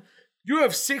a sudden, you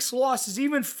have 6 losses,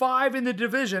 even 5 in the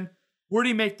division. Where do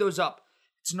you make those up?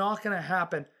 It's not going to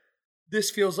happen.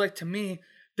 This feels like to me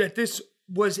that this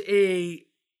was a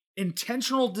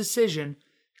intentional decision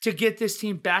to get this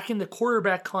team back in the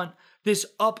quarterback hunt this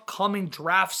upcoming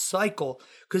draft cycle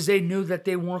because they knew that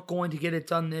they weren't going to get it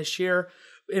done this year.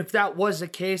 If that was the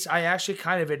case, I actually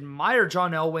kind of admire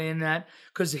John Elway in that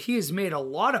because he has made a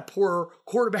lot of poor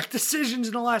quarterback decisions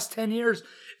in the last 10 years.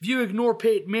 If you ignore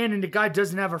Peyton Manning, the guy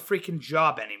doesn't have a freaking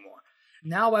job anymore.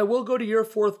 Now I will go to your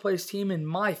 4th place team and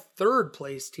my 3rd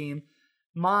place team,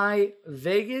 my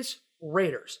Vegas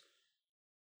Raiders.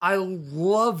 I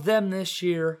love them this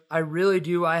year. I really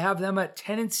do. I have them at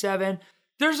 10-7.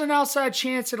 There's an outside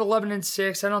chance at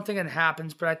 11-6. I don't think it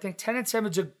happens, but I think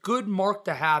 10-7 is a good mark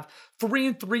to have.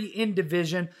 3-3 in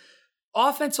division.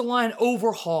 Offensive line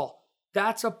overhaul.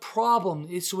 That's a problem.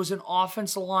 This was an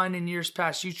offensive line in years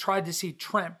past. You tried to see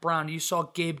Trent Brown. You saw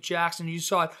Gabe Jackson. You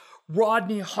saw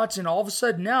Rodney Hudson. All of a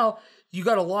sudden now, you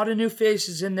got a lot of new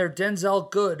faces in there. Denzel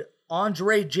Good,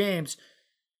 Andre James.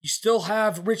 You still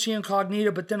have Richie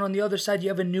Incognito, but then on the other side, you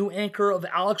have a new anchor of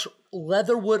Alex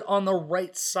Leatherwood on the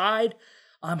right side.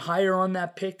 I'm higher on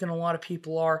that pick than a lot of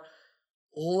people are.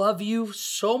 Love you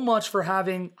so much for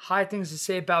having high things to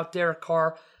say about Derek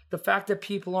Carr. The fact that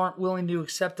people aren't willing to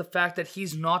accept the fact that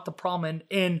he's not the problem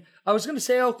in I was going to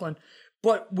say Oakland,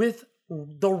 but with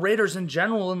the Raiders in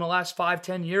general in the last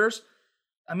 5-10 years,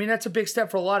 I mean, that's a big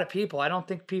step for a lot of people. I don't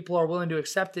think people are willing to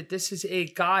accept it. This is a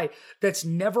guy that's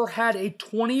never had a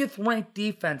 20th ranked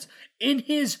defense in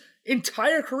his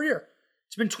entire career.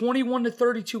 It's been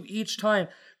 21-32 each time.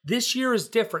 This year is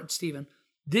different, Steven.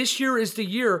 This year is the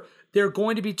year they're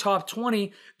going to be top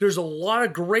 20. There's a lot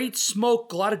of great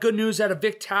smoke, a lot of good news out of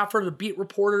Vic Taffer, the beat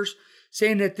reporters,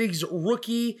 saying that these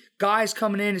rookie guys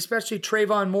coming in, especially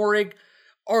Trayvon Moehrig,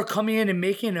 are coming in and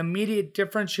making an immediate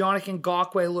difference. Yannick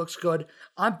Ngakoue looks good.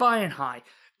 I'm buying high.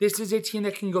 This is a team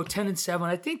that can go 10-7.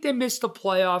 I think they missed the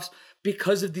playoffs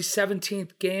because of the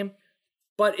 17th game.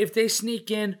 But if they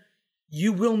sneak in,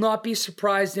 you will not be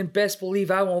surprised, and best believe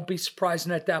I won't be surprised.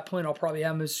 And at that point, I'll probably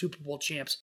have them as Super Bowl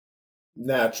champs.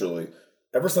 Naturally.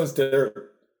 Ever since Derek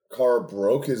Carr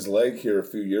broke his leg here a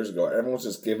few years ago, everyone's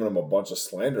just giving him a bunch of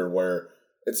slander, where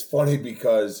it's funny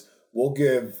because we'll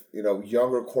give,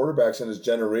 younger quarterbacks in his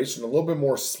generation a little bit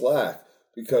more slack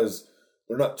because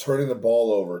they're not turning the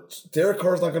ball over. Derek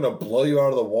Carr's not going to blow you out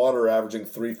of the water averaging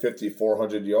 350,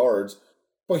 400 yards,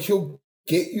 but he'll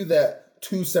get you that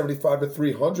 275 to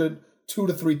 300, 2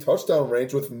 to 3 touchdown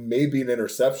range with maybe an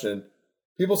interception.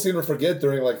 People seem to forget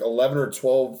during 11 or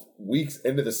 12 weeks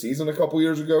into the season a couple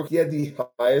years ago, he had the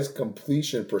highest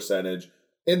completion percentage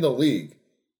in the league.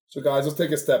 So, guys, let's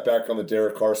take a step back on the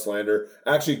Derek Carr slander.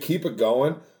 Actually, keep it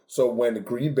going. So, when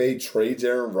Green Bay trades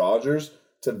Aaron Rodgers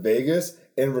to Vegas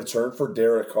in return for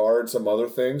Derek Carr and some other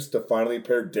things to finally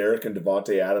pair Derek and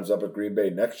Devontae Adams up at Green Bay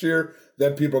next year,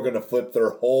 then people are going to flip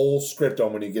their whole script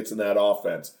on when he gets in that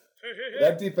offense.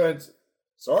 That defense,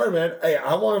 sorry, man. Hey,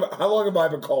 how long have I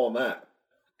been calling that?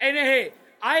 And hey,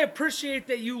 I appreciate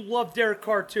that you love Derek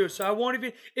Carr too. So I won't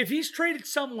even, if he's traded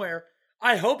somewhere,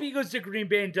 I hope he goes to Green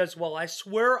Bay and does well. I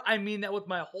swear I mean that with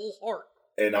my whole heart.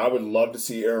 And I would love to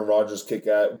see Aaron Rodgers kick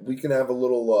at. We can have a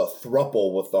little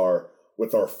thruple with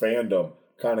our fandom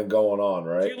kind of going on,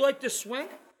 right? Do you like to swing?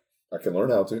 I can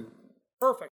learn how to.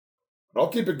 Perfect. I'll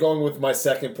keep it going with my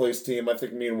second place team. I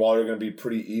think me and Wally are going to be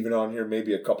pretty even on here.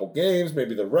 Maybe a couple games,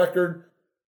 maybe the record.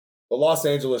 The Los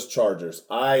Angeles Chargers.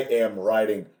 I am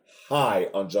riding high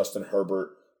on Justin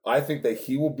Herbert. I think that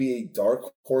he will be a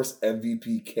dark horse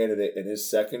MVP candidate in his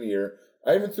second year.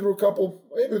 I even threw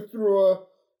a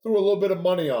little bit of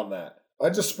money on that.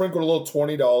 I just sprinkled a little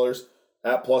 $20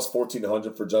 at plus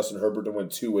 1,400 for Justin Herbert to win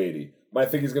 280. Might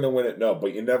think he's going to win it? No,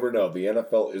 but you never know. The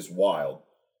NFL is wild.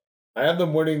 I have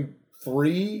them winning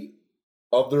 3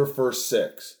 of their first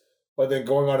 6, but then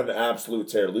going on an absolute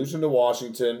tear. Losing to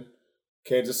Washington,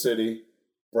 Kansas City,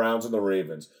 Browns, and the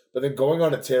Ravens. But then going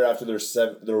on a tear after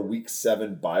their Week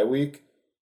 7 bye week.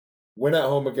 Win at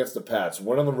home against the Pats.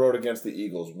 Win on the road against the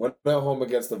Eagles. Win at home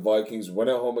against the Vikings. Win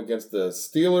at home against the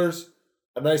Steelers.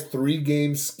 A nice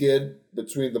 3-game skid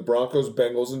between the Broncos,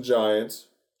 Bengals, and Giants.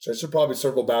 Which I should probably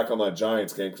circle back on that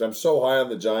Giants game because I'm so high on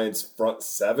the Giants front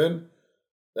 7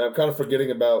 that I'm kind of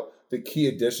forgetting about the key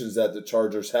additions that the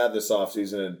Chargers had this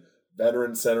offseason. And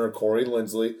veteran center Corey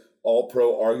Linsley,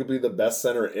 All-Pro, arguably the best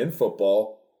center in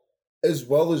football, as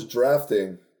well as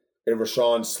drafting a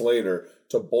Rashawn Slater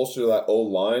to bolster that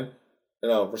O-line.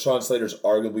 Rashawn Slater's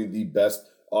arguably the best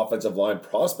offensive line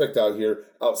prospect out here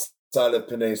outside of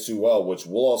Penei Sewell, which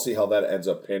we'll all see how that ends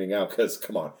up panning out because,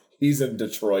 come on, he's in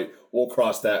Detroit. We'll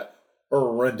cross that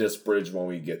horrendous bridge when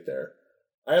we get there.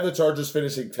 I have the Chargers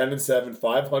finishing 10-7,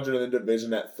 500 in the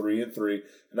division at 3-3,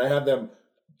 and I have them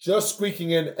just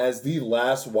squeaking in as the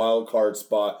last wild card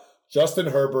spot. Justin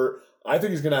Herbert, I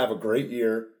think he's going to have a great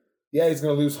year. Yeah, he's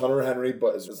going to lose Hunter Henry,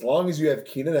 but as long as you have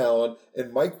Keenan Allen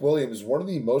and Mike Williams, one of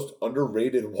the most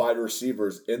underrated wide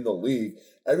receivers in the league,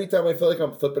 every time I feel like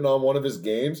I'm flipping on one of his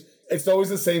games, it's always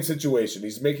the same situation.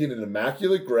 He's making an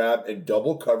immaculate grab and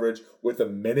double coverage with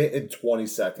 1 minute and 20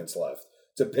 seconds left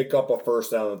to pick up a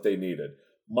first down that they needed.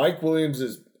 Mike Williams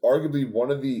is arguably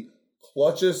one of the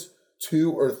clutchest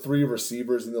 2 or 3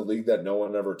 receivers in the league that no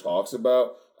one ever talks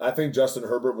about. I think Justin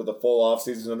Herbert with a full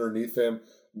offseason underneath him,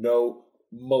 no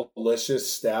malicious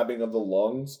stabbing of the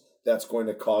lungs that's going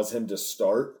to cause him to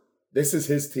start. This is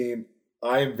his team.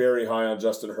 I am very high on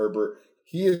Justin Herbert.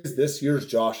 He is this year's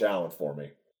Josh Allen for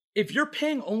me. If you're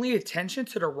paying only attention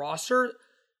to the roster,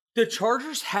 the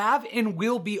Chargers have and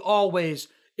will be always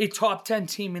a top 10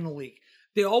 team in the league.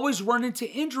 They always run into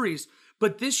injuries,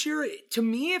 but this year, to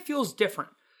me, it feels different.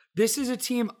 This is a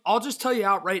team, I'll just tell you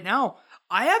out right now,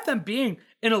 I have them being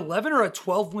an 11 or a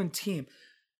 12-win team.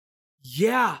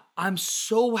 Yeah, I'm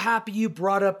so happy you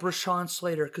brought up Rashawn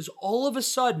Slater because all of a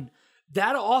sudden,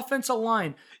 that offensive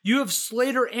line, you have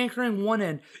Slater anchoring one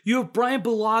end, you have Brian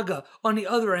Bulaga on the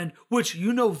other end, which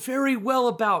you know very well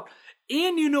about,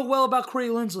 and you know well about Corey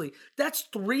Linsley. That's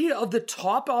three of the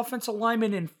top offensive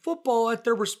linemen in football at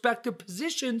their respective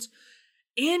positions.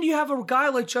 And you have a guy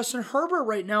like Justin Herbert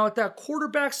right now at that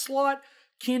quarterback slot,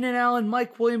 Keenan Allen,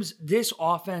 Mike Williams. This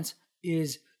offense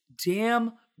is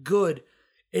damn good.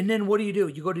 And then what do?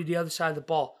 You go to the other side of the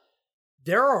ball.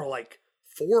 There are like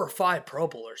 4 or 5 Pro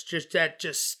Bowlers that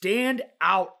just stand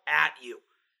out at you.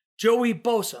 Joey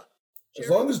Bosa. As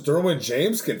long as Derwin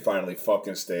James can finally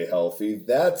fucking stay healthy,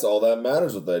 that's all that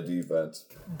matters with that defense.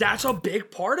 That's a big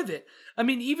part of it. I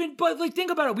mean, but think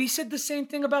about it. We said the same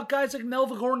thing about guys like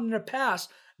Melvin Gordon in the past.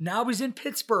 Now he's in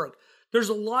Pittsburgh. There's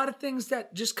a lot of things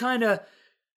that just kind of,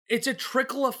 it's a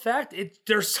trickle effect.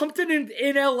 There's something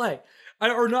in LA,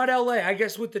 or not LA, I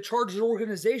guess with the Chargers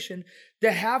organization,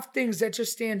 that have things that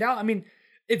just stand out. I mean,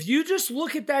 if you just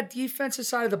look at that defensive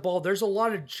side of the ball, there's a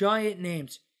lot of giant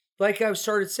names. Like I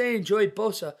started saying, Joey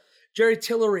Bosa, Jerry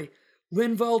Tillery,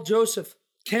 Linval Joseph,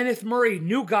 Kenneth Murray,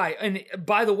 new guy. And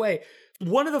by the way,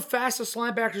 one of the fastest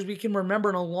linebackers we can remember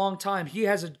in a long time. He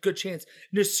has a good chance.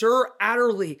 Nasir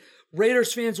Adderley,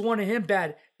 Raiders fans wanted him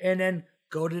bad. And then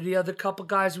go to the other couple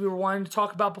guys we were wanting to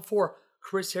talk about before.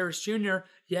 Chris Harris Jr.,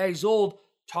 yeah, he's old.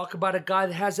 Talk about a guy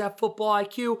that has that football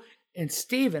IQ. And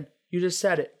Steven, you just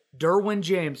said it, Derwin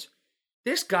James.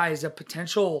 This guy is a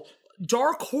potential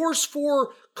dark horse for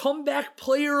comeback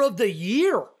player of the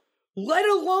year, let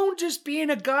alone just being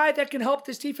a guy that can help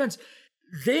this defense.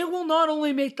 They will not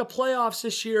only make the playoffs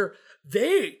this year,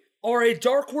 they are a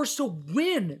dark horse to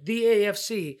win the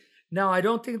AFC. Now, I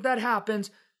don't think that happens,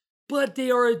 but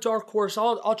they are a dark horse.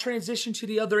 I'll transition to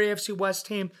the other AFC West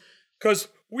team because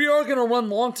we are going to run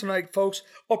long tonight, folks.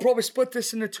 I'll probably split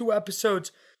this into 2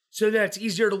 episodes so that it's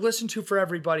easier to listen to for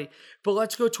everybody. But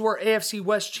let's go to our AFC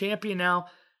West champion now,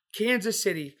 Kansas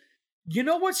City. You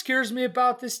know what scares me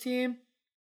about this team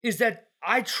is that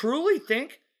I truly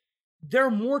think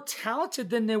they're more talented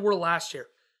than they were last year.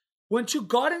 Once you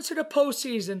got into the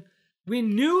postseason, we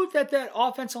knew that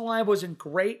offensive line wasn't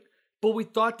great, but we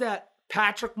thought that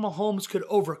Patrick Mahomes could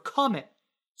overcome it.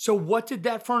 So what did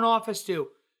that front office do?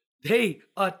 They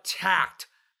attacked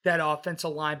that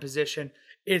offensive line position.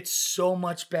 It's so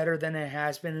much better than it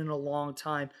has been in a long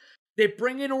time. They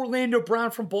bring in Orlando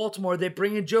Brown from Baltimore. They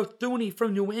bring in Joe Thuney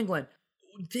from New England.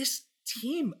 This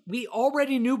team, we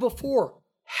already knew before,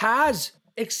 has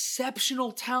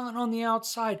exceptional talent on the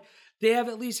outside. They have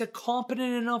at least a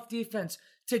competent enough defense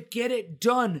to get it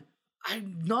done. I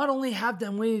not only have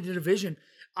them winning the division,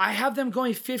 I have them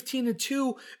going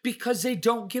 15-2 because they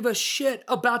don't give a shit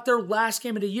about their last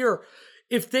game of the year.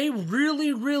 If they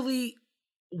really, really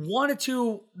wanted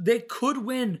to, they could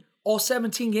win all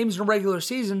 17 games in a regular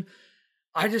season.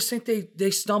 I just think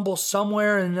they stumble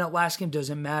somewhere and that last game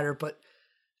doesn't matter. But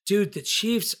dude, the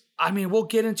Chiefs, I mean, we'll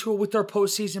get into it with their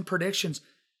postseason predictions.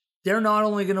 They're not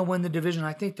only going to win the division,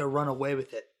 I think they'll run away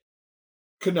with it.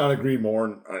 Could not agree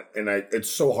more. And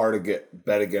it's so hard to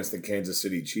bet against the Kansas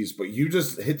City Chiefs, but you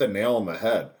just hit the nail on the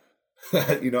head.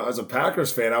 As a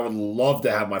Packers fan, I would love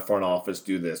to have my front office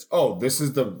do this. Oh, this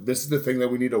is the thing that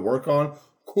we need to work on.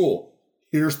 Cool.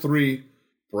 Here's 3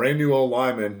 brand new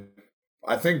O-linemen.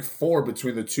 I think 4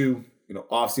 between the 2,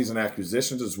 offseason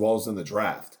acquisitions as well as in the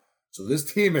draft. So this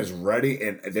team is ready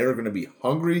and they're going to be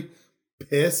hungry,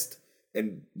 pissed,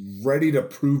 and ready to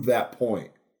prove that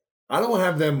point. I don't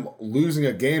have them losing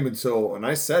a game until, and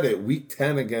I said it, week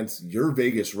 10 against your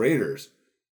Vegas Raiders.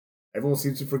 Everyone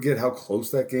seems to forget how close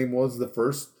that game was. Their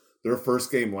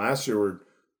first game last year where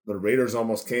the Raiders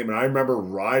almost came. And I remember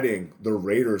riding the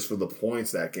Raiders for the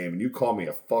points that game. And you call me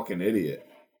a fucking idiot.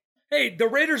 Hey, the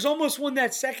Raiders almost won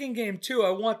that second game too.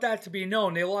 I want that to be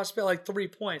known. They lost by like 3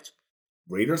 points.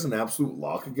 Raiders an absolute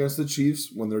lock against the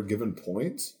Chiefs when they're given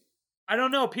points? I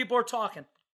don't know. People are talking.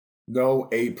 No,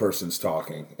 a person's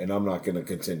talking, and I'm not going to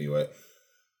continue it.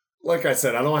 Like I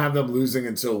said, I don't have them losing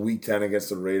until week 10 against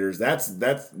the Raiders.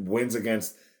 That's wins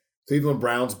against Cleveland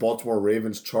Browns, Baltimore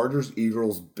Ravens, Chargers,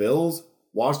 Eagles, Bills,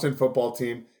 Washington football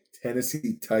team,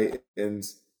 Tennessee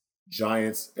Titans,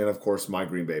 Giants, and of course my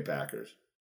Green Bay Packers.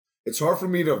 It's hard for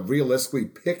me to realistically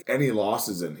pick any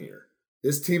losses in here.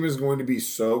 This team is going to be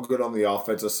so good on the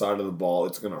offensive side of the ball,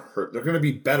 it's going to hurt. They're going to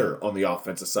be better on the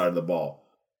offensive side of the ball.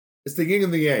 It's the yin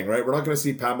and the yang, right? We're not going to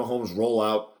see Pat Mahomes roll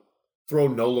out, throw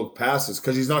no-look passes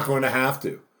because he's not going to have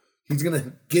to. He's going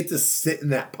to get to sit in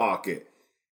that pocket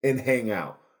and hang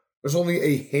out. There's only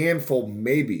a handful,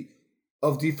 maybe,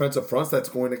 of defensive fronts that's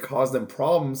going to cause them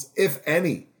problems, if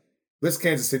any. This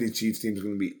Kansas City Chiefs team is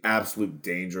going to be absolute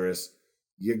dangerous.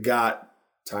 You got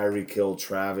Tyreek Hill,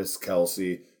 Travis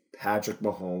Kelce, Patrick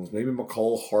Mahomes. Maybe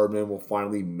McCall Hardman will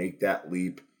finally make that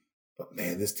leap. But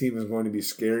man, this team is going to be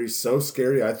scary. So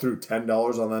scary, I threw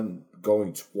 $10 on them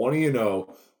going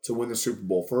 20-0 to win the Super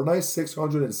Bowl for a nice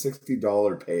 $660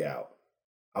 payout.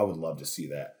 I would love to see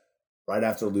that. Right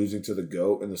after losing to the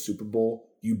GOAT in the Super Bowl,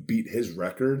 you beat his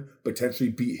record, potentially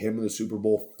beat him in the Super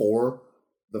Bowl for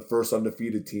the first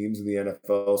undefeated teams in the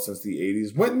NFL since the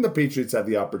 80s, when the Patriots had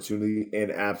the opportunity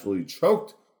and absolutely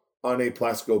choked on a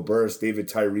Plaxico Burress, David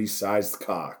Tyree-sized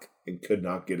cock and could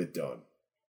not get it done.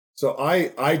 So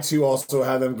I too also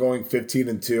have them going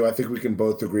 15-2. I think we can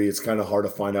both agree it's kind of hard to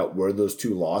find out where those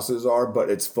two losses are, but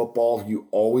it's football. You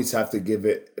always have to give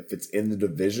it if it's in the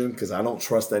division, because I don't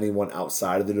trust anyone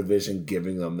outside of the division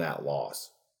giving them that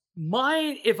loss.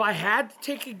 Mine, if I had to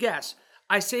take a guess,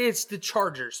 I say it's the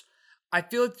Chargers. I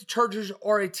feel like the Chargers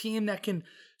are a team that can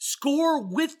score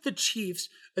with the Chiefs,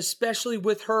 especially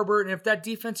with Herbert. And if that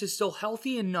defense is still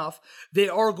healthy enough, they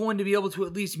are going to be able to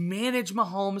at least manage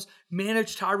Mahomes,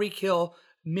 manage Tyreek Hill,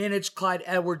 manage Clyde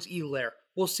Edwards-Helaire.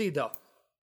 We'll see, though.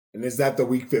 And is that the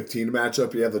Week 15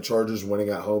 matchup? You have the Chargers winning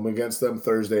at home against them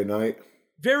Thursday night?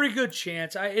 Very good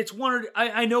chance.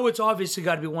 I know it's obviously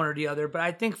got to be one or the other, but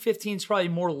I think 15 is probably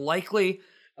more likely.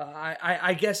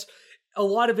 I guess a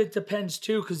lot of it depends,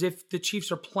 too, because if the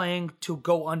Chiefs are playing to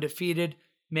go undefeated,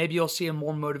 maybe you'll see a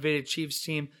more motivated Chiefs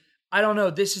team. I don't know.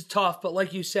 This is tough, but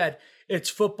like you said, it's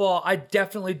football. I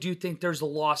definitely do think there's a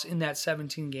loss in that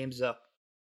 17 games, though.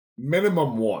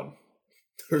 Minimum one.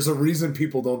 There's a reason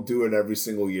people don't do it every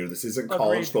single year. This isn't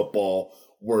college football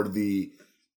where the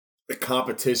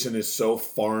competition is so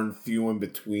far and few in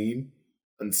between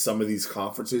in some of these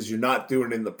conferences. You're not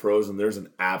doing it in the pros, and there's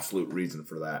an absolute reason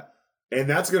for that. And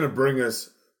that's going to bring us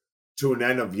to an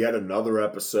end of yet another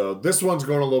episode. This one's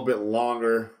going a little bit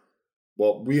longer.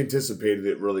 Well, we anticipated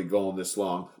it really going this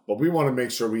long, but we want to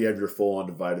make sure we have your full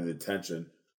undivided attention.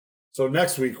 So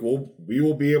next week, we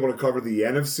will be able to cover the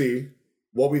NFC,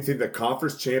 what we think the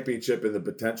conference championship and the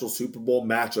potential Super Bowl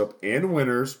matchup and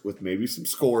winners, with maybe some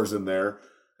scores in there.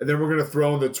 And then we're going to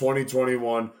throw in the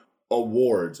 2021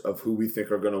 awards of who we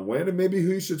think are going to win and maybe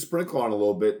who you should sprinkle on a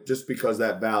little bit just because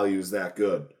that value is that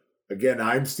good. Again,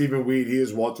 I'm Stephen Weed. He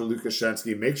is Walter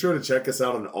Lukashensky. Make sure to check us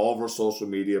out on all of our social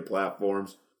media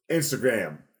platforms.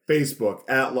 Instagram, Facebook,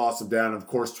 @LossOfDown. Of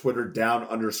course, Twitter,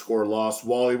 _Loss.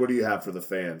 Wally, what do you have for the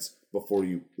fans before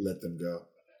you let them go?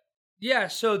 Yeah,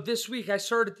 so this week I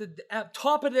started at the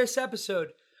top of this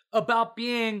episode about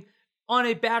being on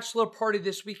a bachelor party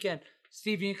this weekend.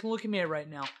 Steven, you can look at me right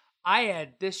now. I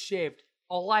had this shaved.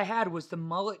 All I had was the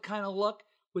mullet kind of look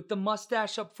with the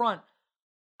mustache up front.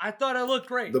 I thought I looked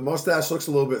great. The mustache looks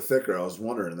a little bit thicker. I was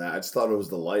wondering that. I just thought it was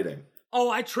the lighting.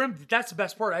 Oh, I trimmed it. That's the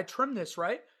best part. I trimmed this,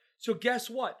 right? So guess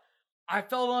what? I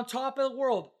felt on top of the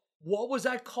world. What was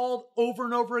I called over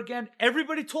and over again?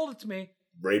 Everybody told it to me.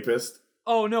 Rapist?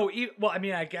 Oh, no. Well, I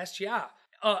mean, I guess, yeah.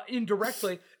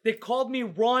 Indirectly, they called me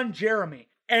Ron Jeremy.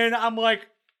 And I'm like,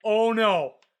 oh,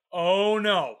 no. Oh,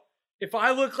 no. If I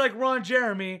look like Ron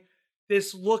Jeremy,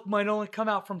 this look might only come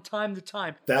out from time to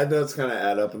time. That does kind of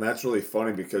add up, and that's really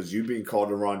funny because you being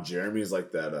called a Ron Jeremy is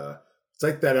like that. It's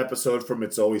like that episode from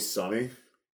It's Always Sunny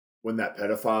when that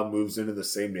pedophile moves into the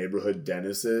same neighborhood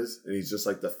Dennis is, and he's just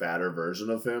like the fatter version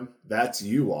of him. That's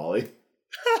you, Wally.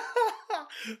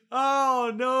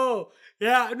 Oh, no.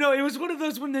 Yeah, no, it was one of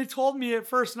those when they told me at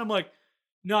first, and I'm like,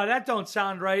 no, that don't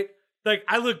sound right. Like,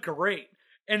 I look great.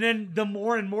 And then the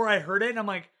more and more I heard it, and I'm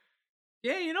like,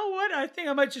 yeah, you know what? I think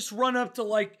I might just run up to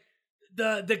like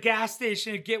the gas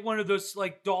station and get one of those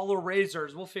like dollar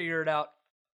razors. We'll figure it out.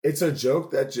 It's a joke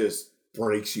that just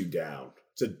breaks you down.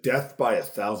 It's a death by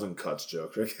 1,000 cuts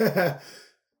joke. Yeah,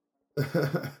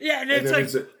 and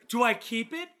it's like, do I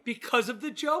keep it because of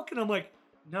the joke? And I'm like,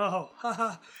 no,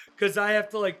 because I have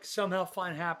to like somehow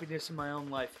find happiness in my own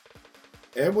life.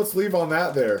 And let's leave on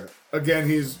that there. Again,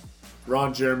 he's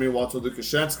Ron Jeremy, Walter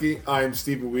Lukashensky. I am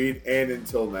Stephen Weed, and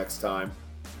until next time,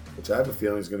 which I have a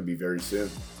feeling is going to be very soon.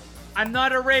 I'm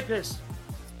not a rapist.